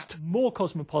heute ist.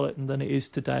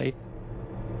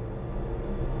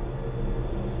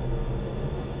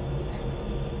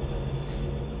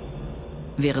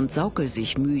 Während Sauckel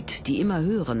sich müht, die immer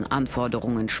höheren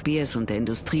Anforderungen Speers und der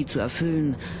Industrie zu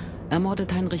erfüllen,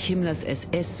 ermordet Heinrich Himmlers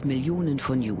SS Millionen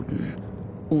von Juden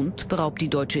und beraubt die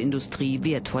deutsche Industrie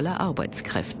wertvoller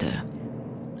Arbeitskräfte.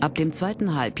 Ab dem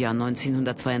zweiten Halbjahr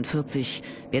 1942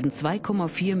 werden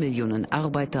 2,4 Millionen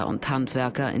Arbeiter und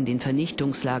Handwerker in den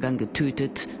Vernichtungslagern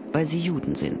getötet, weil sie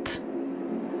Juden sind.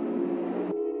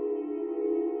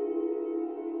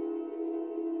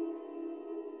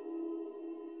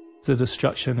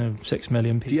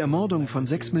 Die Ermordung von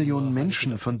 6 Millionen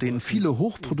Menschen, von denen viele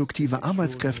hochproduktive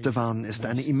Arbeitskräfte waren, ist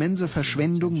eine immense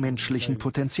Verschwendung menschlichen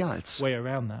Potenzials.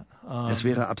 Es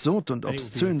wäre absurd und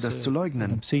obszön, das zu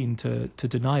leugnen.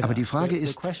 Aber die Frage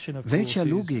ist, welcher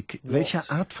Logik, welcher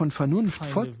Art von Vernunft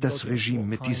folgt das Regime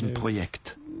mit diesem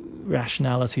Projekt? Wir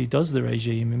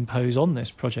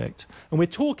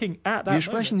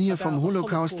sprechen hier vom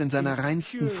Holocaust in seiner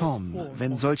reinsten Form,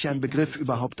 wenn solch ein Begriff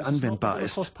überhaupt anwendbar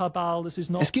ist.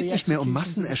 Es geht nicht mehr um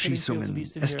Massenerschießungen,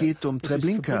 es geht um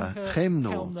Treblinka,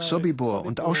 Chelmno, Sobibor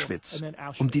und Auschwitz,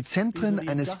 um die Zentren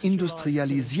eines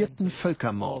industrialisierten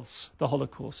Völkermords.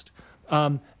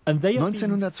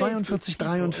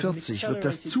 1942/43 wird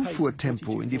das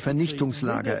Zufuhrtempo in die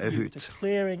Vernichtungslager erhöht.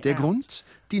 Der Grund?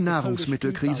 Die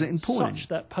Nahrungsmittelkrise in Polen.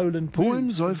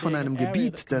 Polen soll von einem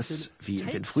Gebiet, das, wie in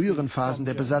den früheren Phasen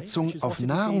der Besatzung, auf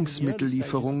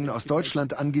Nahrungsmittellieferungen aus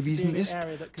Deutschland angewiesen ist,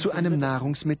 zu einem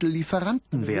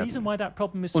Nahrungsmittellieferanten werden.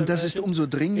 Und das ist umso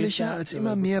dringlicher, als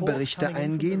immer mehr Berichte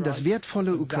eingehen, dass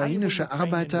wertvolle ukrainische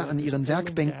Arbeiter an ihren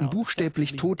Werkbänken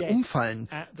buchstäblich tot umfallen,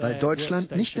 weil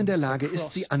Deutschland nicht in der Lage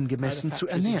ist, sie angemessen zu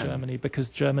ernähren.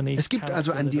 Es gibt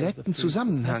also einen direkten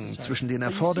Zusammenhang zwischen den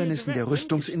Erfordernissen der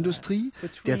Rüstungsindustrie,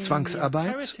 der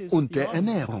Zwangsarbeit und der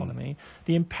Ernährung.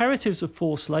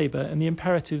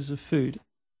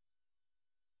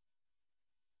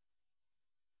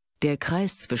 Der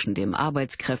Kreis zwischen dem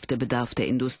Arbeitskräftebedarf der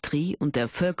Industrie und der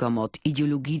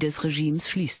Völkermordideologie des Regimes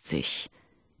schließt sich.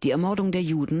 Die Ermordung der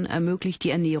Juden ermöglicht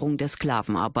die Ernährung der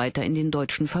Sklavenarbeiter in den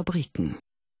deutschen Fabriken.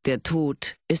 Der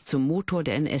Tod ist zum Motor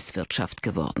der NS-Wirtschaft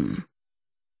geworden.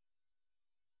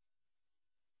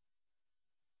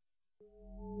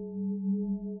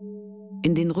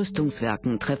 In den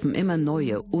Rüstungswerken treffen immer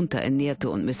neue, unterernährte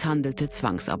und misshandelte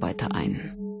Zwangsarbeiter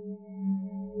ein.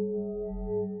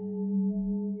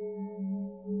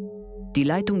 Die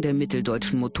Leitung der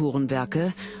Mitteldeutschen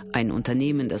Motorenwerke, ein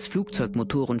Unternehmen, das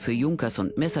Flugzeugmotoren für Junkers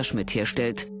und Messerschmitt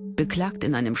herstellt, beklagt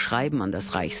in einem Schreiben an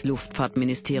das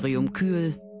Reichsluftfahrt-Ministerium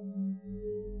kühl: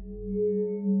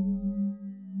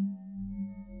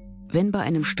 Wenn bei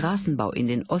einem Straßenbau in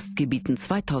den Ostgebieten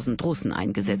 2000 Russen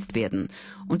eingesetzt werden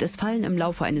und es fallen im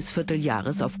Laufe eines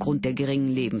Vierteljahres aufgrund der geringen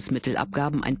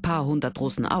Lebensmittelabgaben ein paar hundert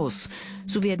Russen aus,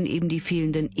 so werden eben die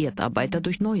fehlenden Erdarbeiter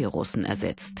durch neue Russen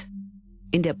ersetzt.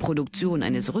 In der Produktion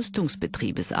eines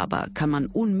Rüstungsbetriebes aber kann man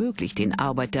unmöglich den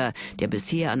Arbeiter, der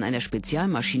bisher an einer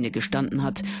Spezialmaschine gestanden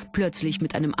hat, plötzlich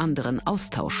mit einem anderen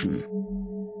austauschen.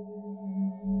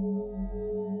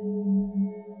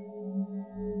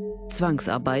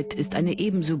 Zwangsarbeit ist eine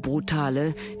ebenso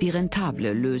brutale wie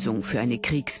rentable Lösung für eine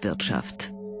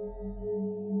Kriegswirtschaft.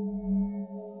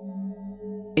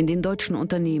 In den deutschen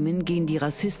Unternehmen gehen die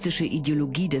rassistische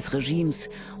Ideologie des Regimes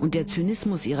und der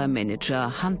Zynismus ihrer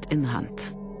Manager Hand in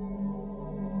Hand.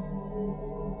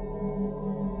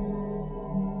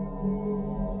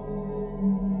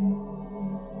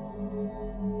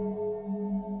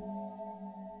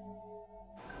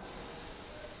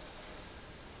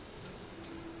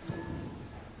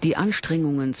 Die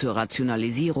Anstrengungen zur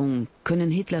Rationalisierung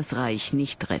können Hitlers Reich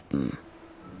nicht retten.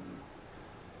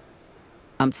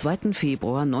 Am 2.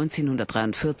 Februar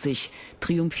 1943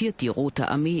 triumphiert die Rote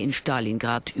Armee in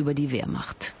Stalingrad über die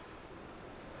Wehrmacht.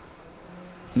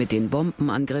 Mit den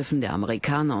Bombenangriffen der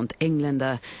Amerikaner und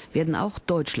Engländer werden auch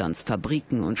Deutschlands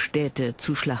Fabriken und Städte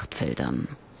zu Schlachtfeldern.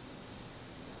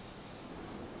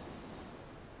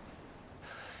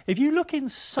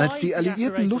 Als die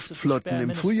alliierten Luftflotten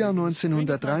im Frühjahr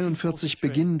 1943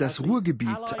 beginnen, das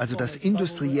Ruhrgebiet, also das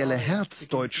industrielle Herz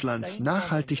Deutschlands,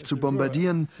 nachhaltig zu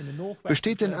bombardieren,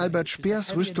 besteht in Albert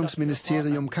Speers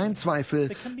Rüstungsministerium kein Zweifel,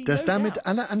 dass damit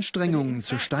alle Anstrengungen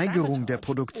zur Steigerung der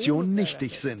Produktion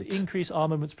nichtig sind.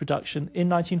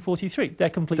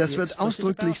 Das wird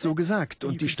ausdrücklich so gesagt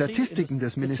und die Statistiken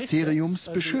des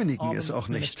Ministeriums beschönigen es auch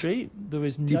nicht.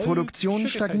 Die Produktion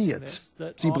stagniert.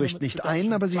 Sie bricht nicht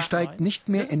ein, aber sie steigt nicht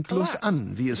mehr endlos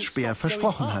an, wie es Speer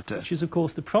versprochen hatte.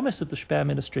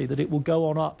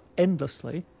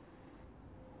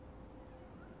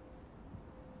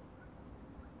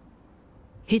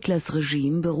 Hitlers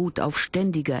Regime beruht auf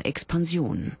ständiger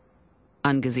Expansion.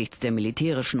 Angesichts der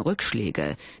militärischen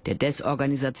Rückschläge, der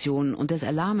Desorganisation und des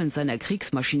Erlahmens seiner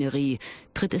Kriegsmaschinerie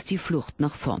tritt es die Flucht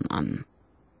nach vorn an.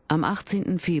 Am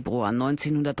 18. Februar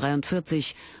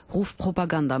 1943 ruft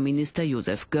Propagandaminister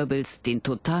Joseph Goebbels den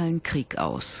totalen Krieg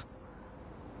aus.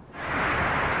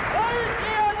 Wollt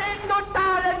ihr den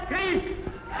totalen Krieg?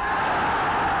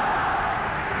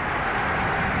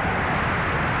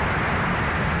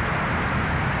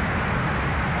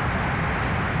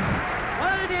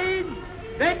 Wollt ihr ihn,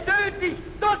 wenn nötig,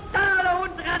 totaler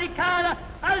und radikaler,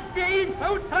 als wir ihn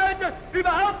für uns heute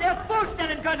überhaupt erst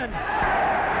vorstellen können?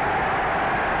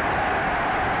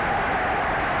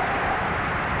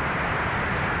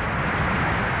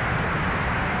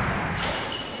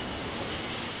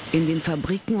 In den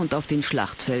Fabriken und auf den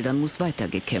Schlachtfeldern muss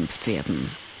weitergekämpft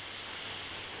werden.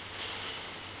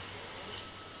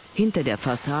 Hinter der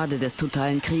Fassade des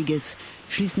totalen Krieges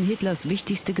schließen Hitlers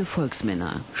wichtigste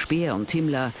Gefolgsmänner, Speer und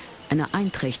Himmler, eine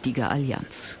einträchtige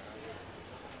Allianz.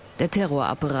 Der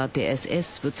Terrorapparat der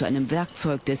SS wird zu einem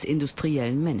Werkzeug des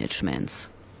industriellen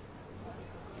Managements.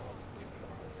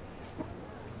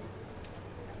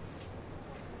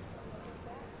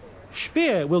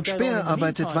 Speer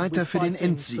arbeitet weiter für den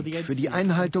Endsieg, für die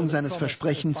Einhaltung seines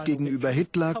Versprechens gegenüber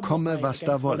Hitler, komme, was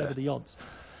da wolle.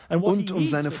 Und um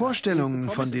seine Vorstellungen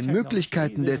von den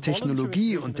Möglichkeiten der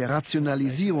Technologie und der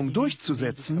Rationalisierung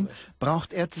durchzusetzen,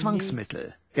 braucht er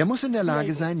Zwangsmittel. Er muss in der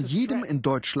Lage sein, jedem in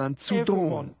Deutschland zu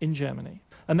drohen.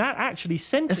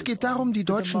 Es geht darum, die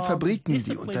deutschen Fabriken,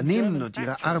 die Unternehmen und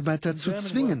ihre Arbeiter zu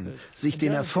zwingen, sich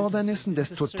den Erfordernissen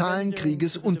des totalen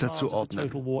Krieges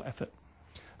unterzuordnen.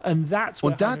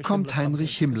 Und da kommt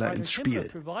Heinrich Himmler ins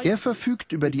Spiel. Er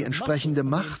verfügt über die entsprechende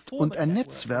Macht und ein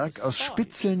Netzwerk aus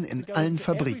Spitzeln in allen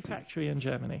Fabriken.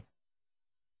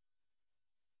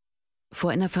 Vor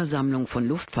einer Versammlung von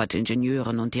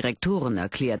Luftfahrtingenieuren und Direktoren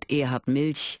erklärt Erhard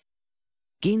Milch: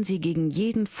 Gehen Sie gegen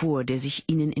jeden vor, der sich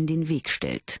Ihnen in den Weg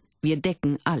stellt. Wir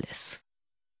decken alles.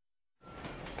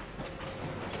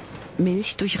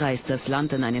 Milch durchreist das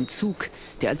Land in einem Zug,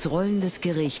 der als rollendes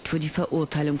Gericht für die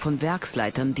Verurteilung von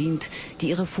Werksleitern dient, die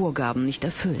ihre Vorgaben nicht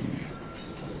erfüllen.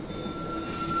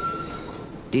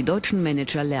 Die deutschen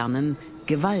Manager lernen,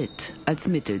 Gewalt als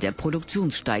Mittel der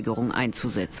Produktionssteigerung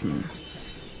einzusetzen.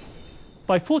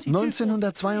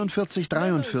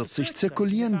 1942/43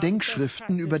 zirkulieren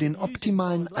Denkschriften über den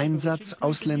optimalen Einsatz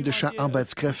ausländischer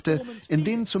Arbeitskräfte, in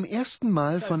denen zum ersten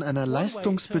Mal von einer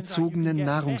leistungsbezogenen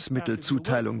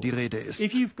Nahrungsmittelzuteilung die Rede ist.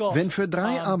 Wenn für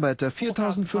 3 Arbeiter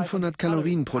 4.500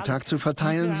 Kalorien pro Tag zu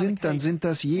verteilen sind, dann sind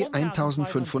das je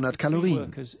 1.500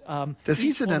 Kalorien. Das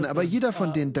hieße dann aber, jeder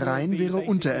von den 3 wäre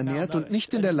unterernährt und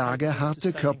nicht in der Lage,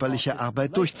 harte körperliche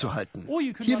Arbeit durchzuhalten.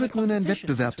 Hier wird nun ein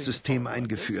Wettbewerbssystem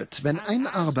eingeführt. Wenn ein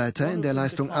Arbeiter in der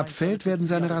Leistung abfällt, werden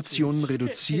seine Rationen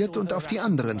reduziert und auf die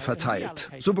anderen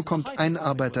verteilt. So bekommt ein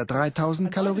Arbeiter 3.000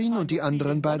 Kalorien und die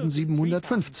anderen beiden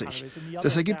 750.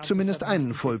 Das ergibt zumindest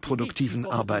einen vollproduktiven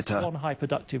Arbeiter.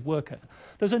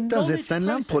 Da setzt ein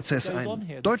Lernprozess ein.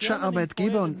 Deutsche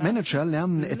Arbeitgeber und Manager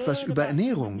lernen etwas über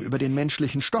Ernährung, über den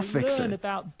menschlichen Stoffwechsel.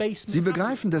 Sie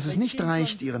begreifen, dass es nicht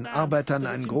reicht, ihren Arbeitern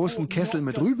einen großen Kessel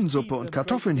mit Rübensuppe und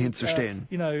Kartoffeln hinzustellen.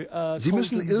 Sie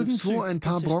müssen irgendwo ein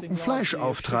paar Brocken Fleisch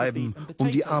auftreiben, um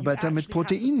die Arbeiter mit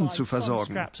Proteinen zu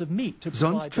versorgen.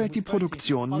 Sonst fällt die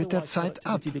Produktion mit der Zeit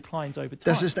ab.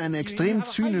 Das ist ein extrem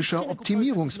zynischer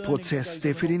Optimierungsprozess,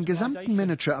 der für den gesamten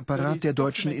Managerapparat der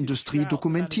deutschen Industrie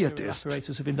dokumentiert ist.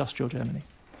 Of industrial Germany.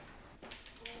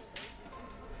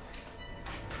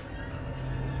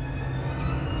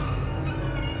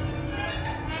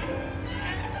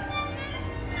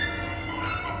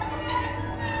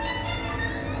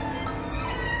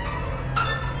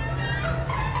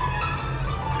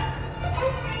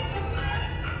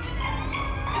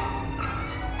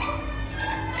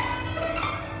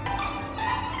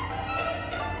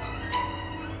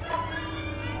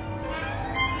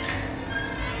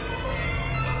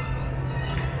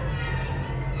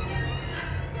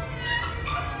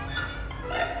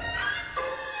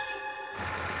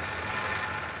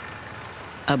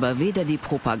 Aber weder die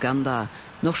Propaganda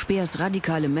noch Speers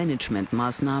radikale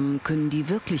Managementmaßnahmen können die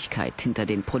Wirklichkeit hinter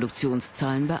den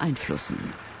Produktionszahlen beeinflussen.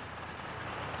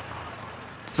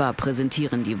 Zwar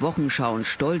präsentieren die Wochenschauen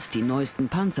stolz die neuesten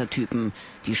Panzertypen,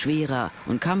 die schwerer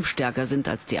und kampfstärker sind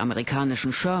als die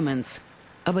amerikanischen Shermans,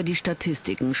 aber die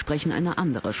Statistiken sprechen eine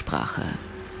andere Sprache.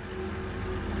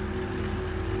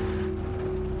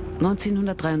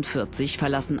 1943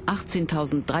 verlassen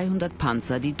 18.300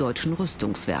 Panzer die deutschen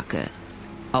Rüstungswerke.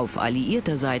 Auf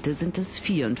alliierter Seite sind es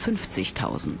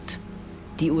 54.000.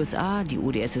 Die USA, die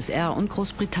UdSSR und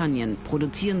Großbritannien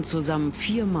produzieren zusammen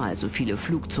 4-mal so viele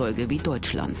Flugzeuge wie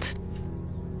Deutschland.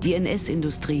 Die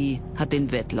NS-Industrie hat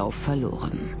den Wettlauf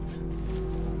verloren.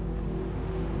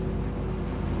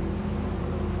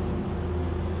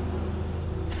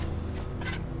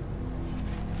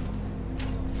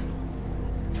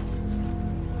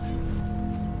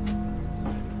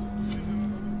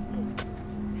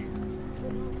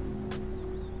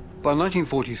 By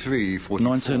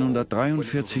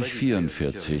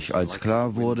 1943/44, als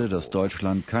klar wurde, dass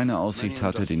Deutschland keine Aussicht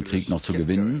hatte, den Krieg noch zu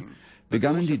gewinnen,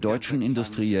 begannen die deutschen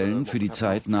Industriellen für die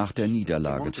Zeit nach der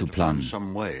Niederlage zu planen.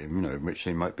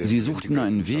 Sie suchten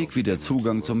einen Weg, wieder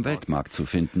Zugang zum Weltmarkt zu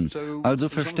finden, also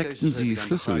versteckten sie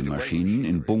Schlüsselmaschinen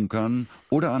in Bunkern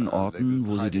oder an Orten,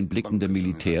 wo sie den Blicken der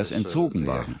Militärs entzogen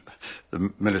waren.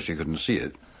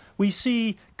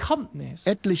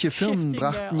 Etliche Firmen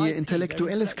brachten ihr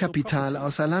intellektuelles Kapital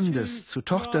außer Landes zu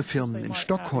Tochterfirmen in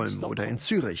Stockholm oder in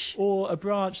Zürich.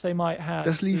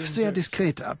 Das lief sehr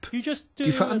diskret ab.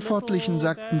 Die Verantwortlichen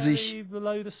sagten sich,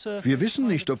 wir wissen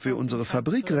nicht, ob wir unsere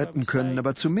Fabrik retten können,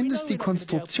 aber zumindest die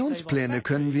Konstruktionspläne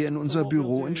können wir in unser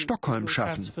Büro in Stockholm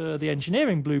schaffen.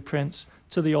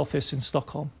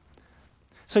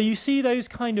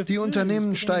 Die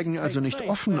Unternehmen steigen also nicht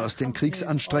offen aus den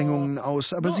Kriegsanstrengungen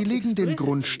aus, aber sie legen den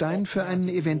Grundstein für einen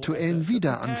eventuellen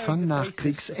Wiederanfang nach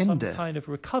Kriegsende.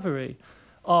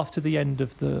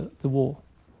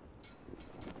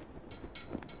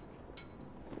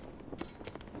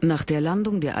 Nach der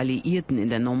Landung der Alliierten in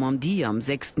der Normandie am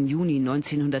 6. Juni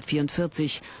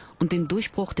 1944 und dem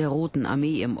Durchbruch der Roten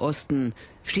Armee im Osten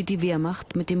steht die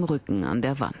Wehrmacht mit dem Rücken an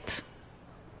der Wand.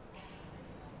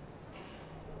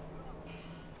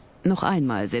 Noch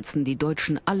einmal setzen die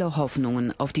Deutschen alle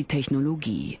Hoffnungen auf die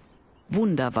Technologie.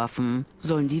 Wunderwaffen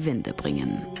sollen die Wende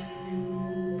bringen.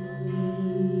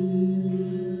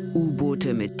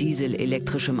 U-Boote mit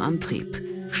dieselelektrischem Antrieb,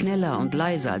 schneller und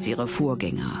leiser als ihre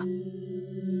Vorgänger.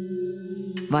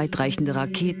 Weitreichende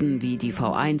Raketen wie die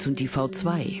V1 und die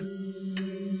V2.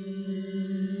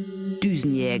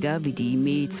 Düsenjäger wie die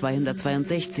Me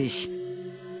 262.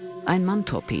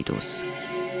 Ein-Mann-Torpedos.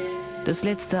 Das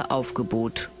letzte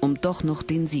Aufgebot, um doch noch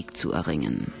den Sieg zu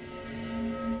erringen.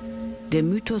 Der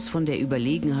Mythos von der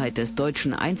Überlegenheit des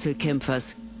deutschen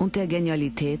Einzelkämpfers und der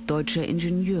Genialität deutscher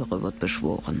Ingenieure wird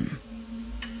beschworen.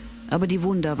 Aber die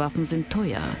Wunderwaffen sind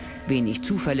teuer, wenig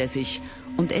zuverlässig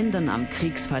und ändern am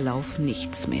Kriegsverlauf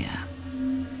nichts mehr.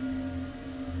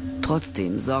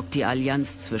 Trotzdem sorgt die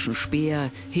Allianz zwischen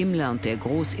Speer, Himmler und der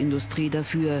Großindustrie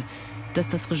dafür, dass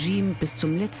das Regime bis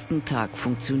zum letzten Tag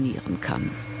funktionieren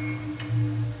kann.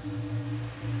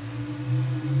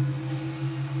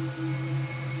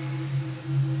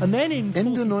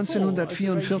 Ende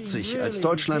 1944, als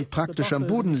Deutschland praktisch am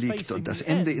Boden liegt und das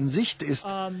Ende in Sicht ist,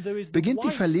 beginnt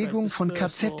die Verlegung von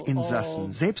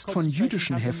KZ-Insassen, selbst von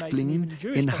jüdischen Häftlingen,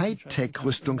 in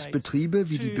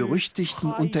Hightech-Rüstungsbetriebe wie die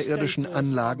berüchtigten unterirdischen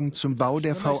Anlagen zum Bau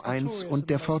der V1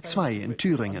 und der V2 in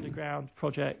Thüringen.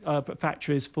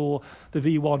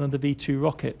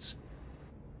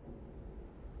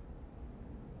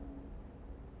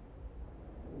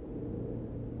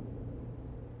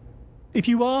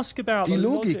 Die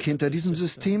Logik hinter diesem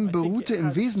System beruhte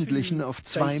im Wesentlichen auf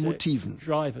zwei Motiven.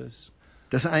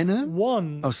 Das eine,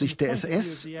 aus Sicht der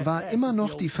SS, war immer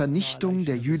noch die Vernichtung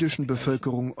der jüdischen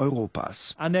Bevölkerung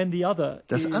Europas.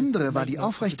 Das andere war die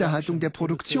Aufrechterhaltung der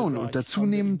Produktion unter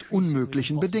zunehmend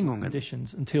unmöglichen Bedingungen.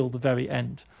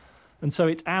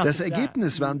 Das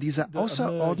Ergebnis waren diese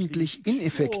außerordentlich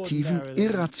ineffektiven,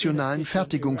 irrationalen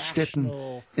Fertigungsstätten,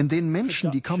 in denen Menschen,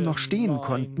 die kaum noch stehen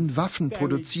konnten, Waffen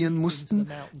produzieren mussten,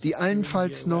 die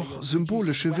allenfalls noch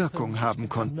symbolische Wirkung haben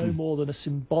konnten.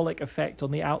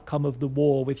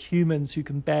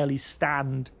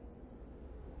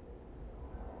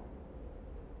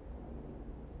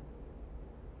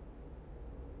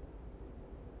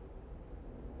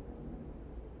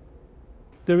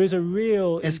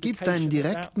 Es gibt einen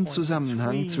direkten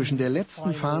Zusammenhang zwischen der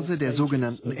letzten Phase der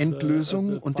sogenannten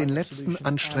Endlösung und den letzten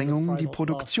Anstrengungen, die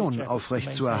Produktion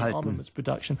aufrechtzuerhalten.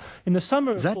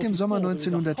 Seit dem Sommer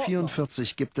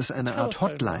 1944 gibt es eine Art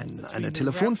Hotline, eine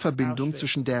Telefonverbindung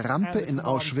zwischen der Rampe in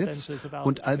Auschwitz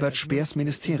und Albert Speers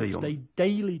Ministerium.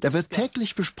 Da wird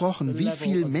täglich besprochen, wie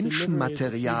viel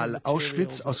Menschenmaterial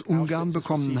Auschwitz aus Ungarn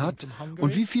bekommen hat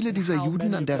und wie viele dieser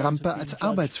Juden an der Rampe als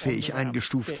arbeitsfähig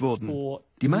eingestuft wurden.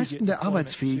 Die meisten der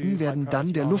Arbeitsfähigen werden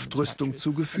dann der Luftrüstung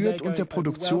zugeführt und der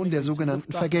Produktion der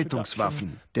sogenannten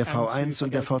Vergeltungswaffen, der V1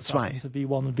 und der V2.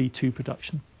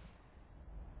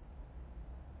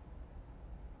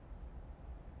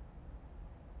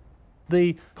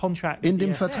 In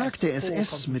dem Vertrag der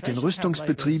SS mit den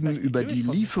Rüstungsbetrieben über die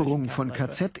Lieferung von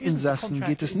KZ-Insassen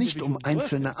geht es nicht um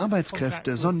einzelne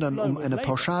Arbeitskräfte, sondern um eine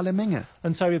pauschale Menge.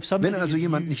 Wenn also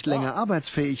jemand nicht länger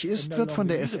arbeitsfähig ist, wird von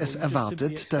der SS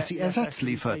erwartet, dass sie Ersatz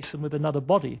liefert.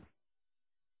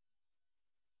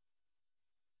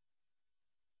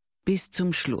 Bis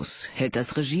zum Schluss hält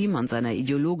das Regime an seiner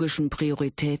ideologischen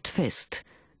Priorität fest,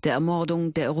 der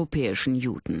Ermordung der europäischen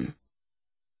Juden.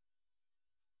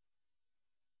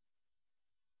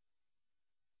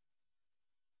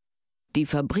 Die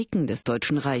Fabriken des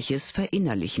Deutschen Reiches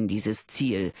verinnerlichen dieses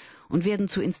Ziel und werden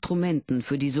zu Instrumenten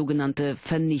für die sogenannte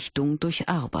Vernichtung durch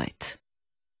Arbeit.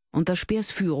 Unter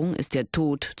Speers Führung ist der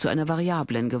Tod zu einer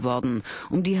Variablen geworden,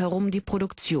 um die herum die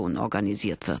Produktion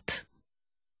organisiert wird.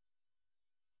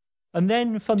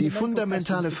 Die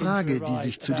fundamentale Frage, die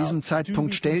sich zu diesem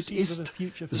Zeitpunkt stellt, ist,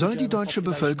 soll die deutsche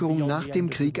Bevölkerung nach dem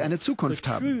Krieg eine Zukunft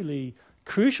haben?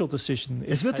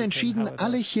 Es wird entschieden,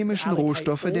 alle chemischen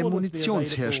Rohstoffe der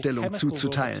Munitionsherstellung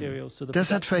zuzuteilen.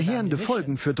 Das hat verheerende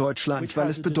Folgen für Deutschland, weil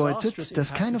es bedeutet,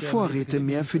 dass keine Vorräte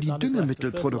mehr für die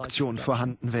Düngemittelproduktion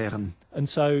vorhanden wären.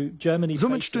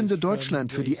 Somit stünde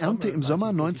Deutschland für die Ernte im Sommer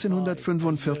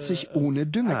 1945 ohne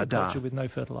Dünger da.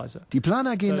 Die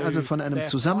Planer gehen also von einem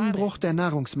Zusammenbruch der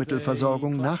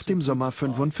Nahrungsmittelversorgung nach dem Sommer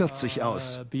 1945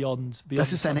 aus.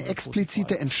 Das ist eine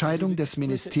explizite Entscheidung des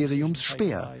Ministeriums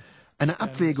Speer. Eine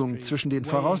Abwägung zwischen den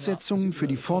Voraussetzungen für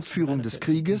die Fortführung des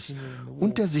Krieges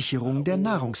und der Sicherung der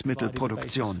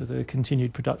Nahrungsmittelproduktion.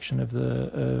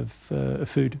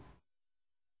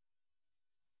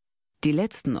 Die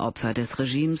letzten Opfer des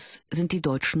Regimes sind die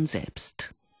Deutschen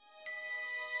selbst.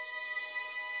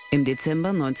 Im Dezember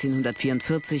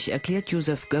 1944 erklärt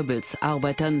Joseph Goebbels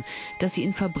Arbeitern, dass sie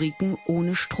in Fabriken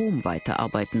ohne Strom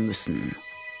weiterarbeiten müssen.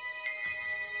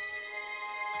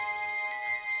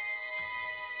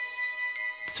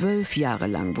 Zwölf Jahre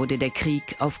lang wurde der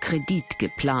Krieg auf Kredit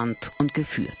geplant und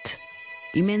geführt.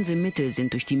 Immense Mittel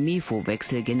sind durch die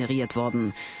Mefo-Wechsel generiert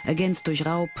worden, ergänzt durch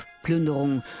Raub,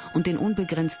 Plünderung und den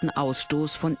unbegrenzten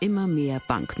Ausstoß von immer mehr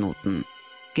Banknoten.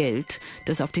 Geld,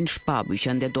 das auf den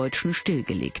Sparbüchern der Deutschen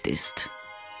stillgelegt ist.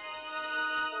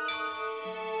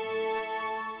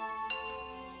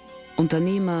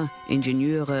 Unternehmer,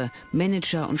 Ingenieure,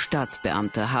 Manager und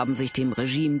Staatsbeamte haben sich dem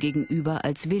Regime gegenüber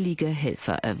als willige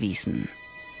Helfer erwiesen.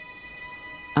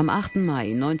 Am 8.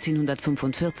 Mai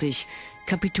 1945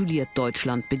 kapituliert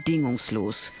Deutschland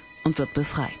bedingungslos und wird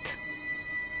befreit.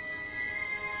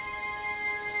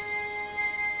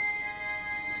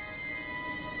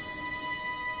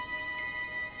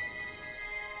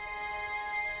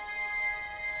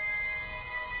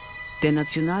 Der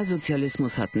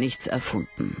Nationalsozialismus hat nichts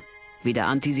erfunden. Weder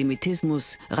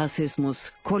Antisemitismus,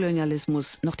 Rassismus,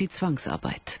 Kolonialismus noch die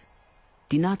Zwangsarbeit.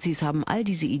 Die Nazis haben all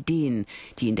diese Ideen,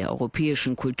 die in der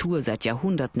europäischen Kultur seit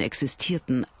Jahrhunderten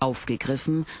existierten,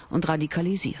 aufgegriffen und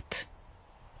radikalisiert.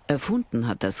 Erfunden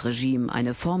hat das Regime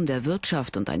eine Form der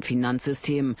Wirtschaft und ein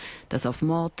Finanzsystem, das auf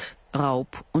Mord,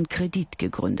 Raub und Kredit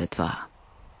gegründet war.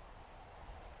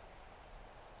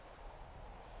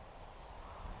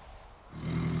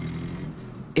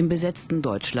 Im besetzten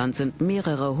Deutschland sind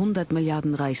mehrere 100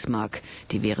 Milliarden Reichsmark,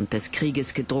 die während des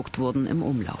Krieges gedruckt wurden, im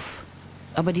Umlauf.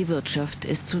 Aber die Wirtschaft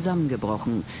ist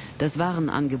zusammengebrochen, das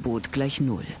Warenangebot gleich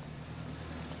null.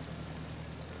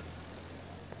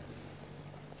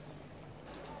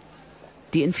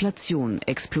 Die Inflation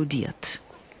explodiert.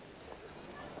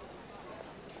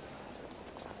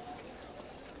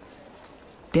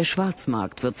 Der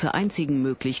Schwarzmarkt wird zur einzigen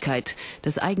Möglichkeit,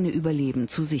 das eigene Überleben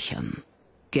zu sichern.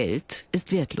 Geld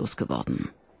ist wertlos geworden.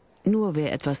 Nur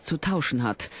wer etwas zu tauschen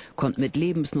hat, kommt mit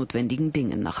lebensnotwendigen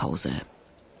Dingen nach Hause.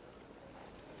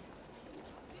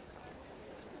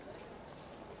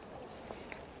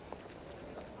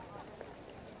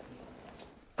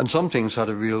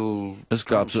 Es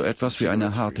gab so etwas wie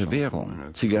eine harte Währung.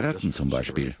 Zigaretten zum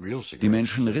Beispiel. Die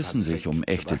Menschen rissen sich um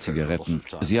echte Zigaretten.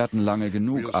 Sie hatten lange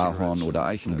genug Ahorn- oder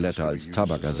Eichenblätter als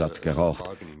Tabakersatz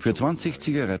geraucht. Für 20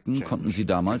 Zigaretten konnten sie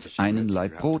damals einen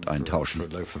Laib Brot eintauschen.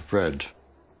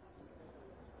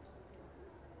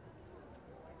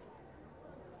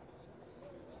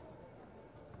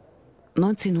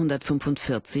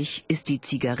 (1945) ist die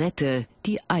Zigarette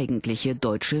die eigentliche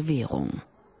deutsche Währung.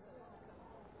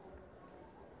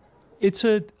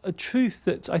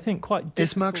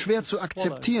 Es mag schwer zu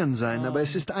akzeptieren sein, aber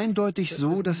es ist eindeutig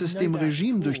so, dass es dem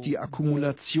Regime durch die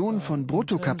Akkumulation von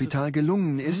Bruttokapital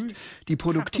gelungen ist, die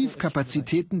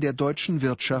Produktivkapazitäten der deutschen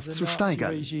Wirtschaft zu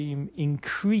steigern.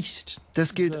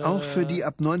 Das gilt auch für die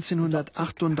ab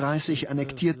 1938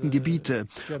 annektierten Gebiete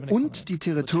und die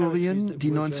Territorien, die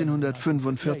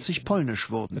 1945 polnisch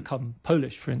wurden.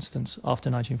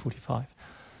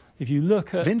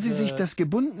 Wenn Sie sich das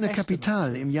gebundene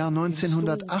Kapital im Jahr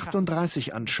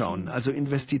 1938 anschauen, also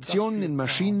Investitionen in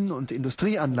Maschinen und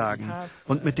Industrieanlagen,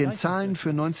 und mit den Zahlen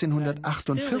für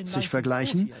 1948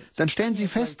 vergleichen, dann stellen Sie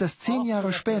fest, dass 10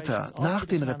 Jahre später, nach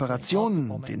den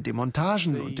Reparationen, den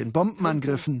Demontagen und den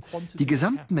Bombenangriffen, die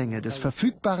Gesamtmenge des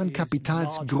verfügbaren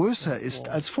Kapitals größer ist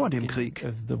als vor dem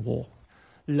Krieg.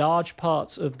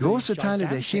 Große Teile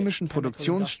der chemischen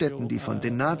Produktionsstätten, die von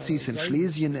den Nazis in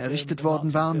Schlesien errichtet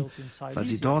worden waren, weil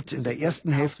sie dort in der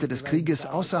ersten Hälfte des Krieges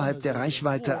außerhalb der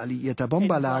Reichweite alliierter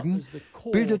Bomber lagen,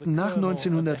 bildeten nach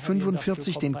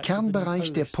 1945 den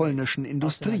Kernbereich der polnischen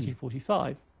Industrie.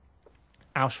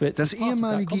 Das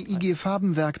ehemalige IG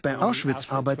Farbenwerk bei Auschwitz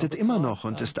arbeitet immer noch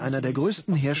und ist einer der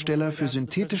größten Hersteller für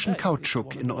synthetischen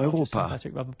Kautschuk in Europa.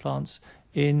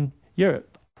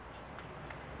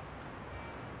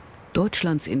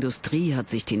 Deutschlands Industrie hat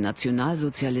sich den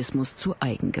Nationalsozialismus zu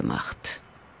eigen gemacht.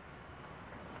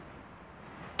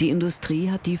 Die Industrie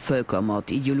hat die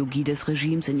Völkermordideologie des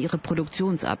Regimes in ihre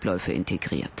Produktionsabläufe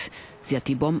integriert. Sie hat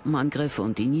die Bombenangriffe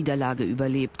und die Niederlage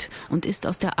überlebt und ist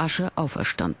aus der Asche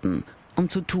auferstanden, um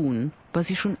zu tun, was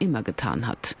sie schon immer getan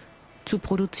hat: zu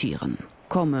produzieren,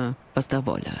 komme, was da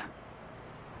wolle.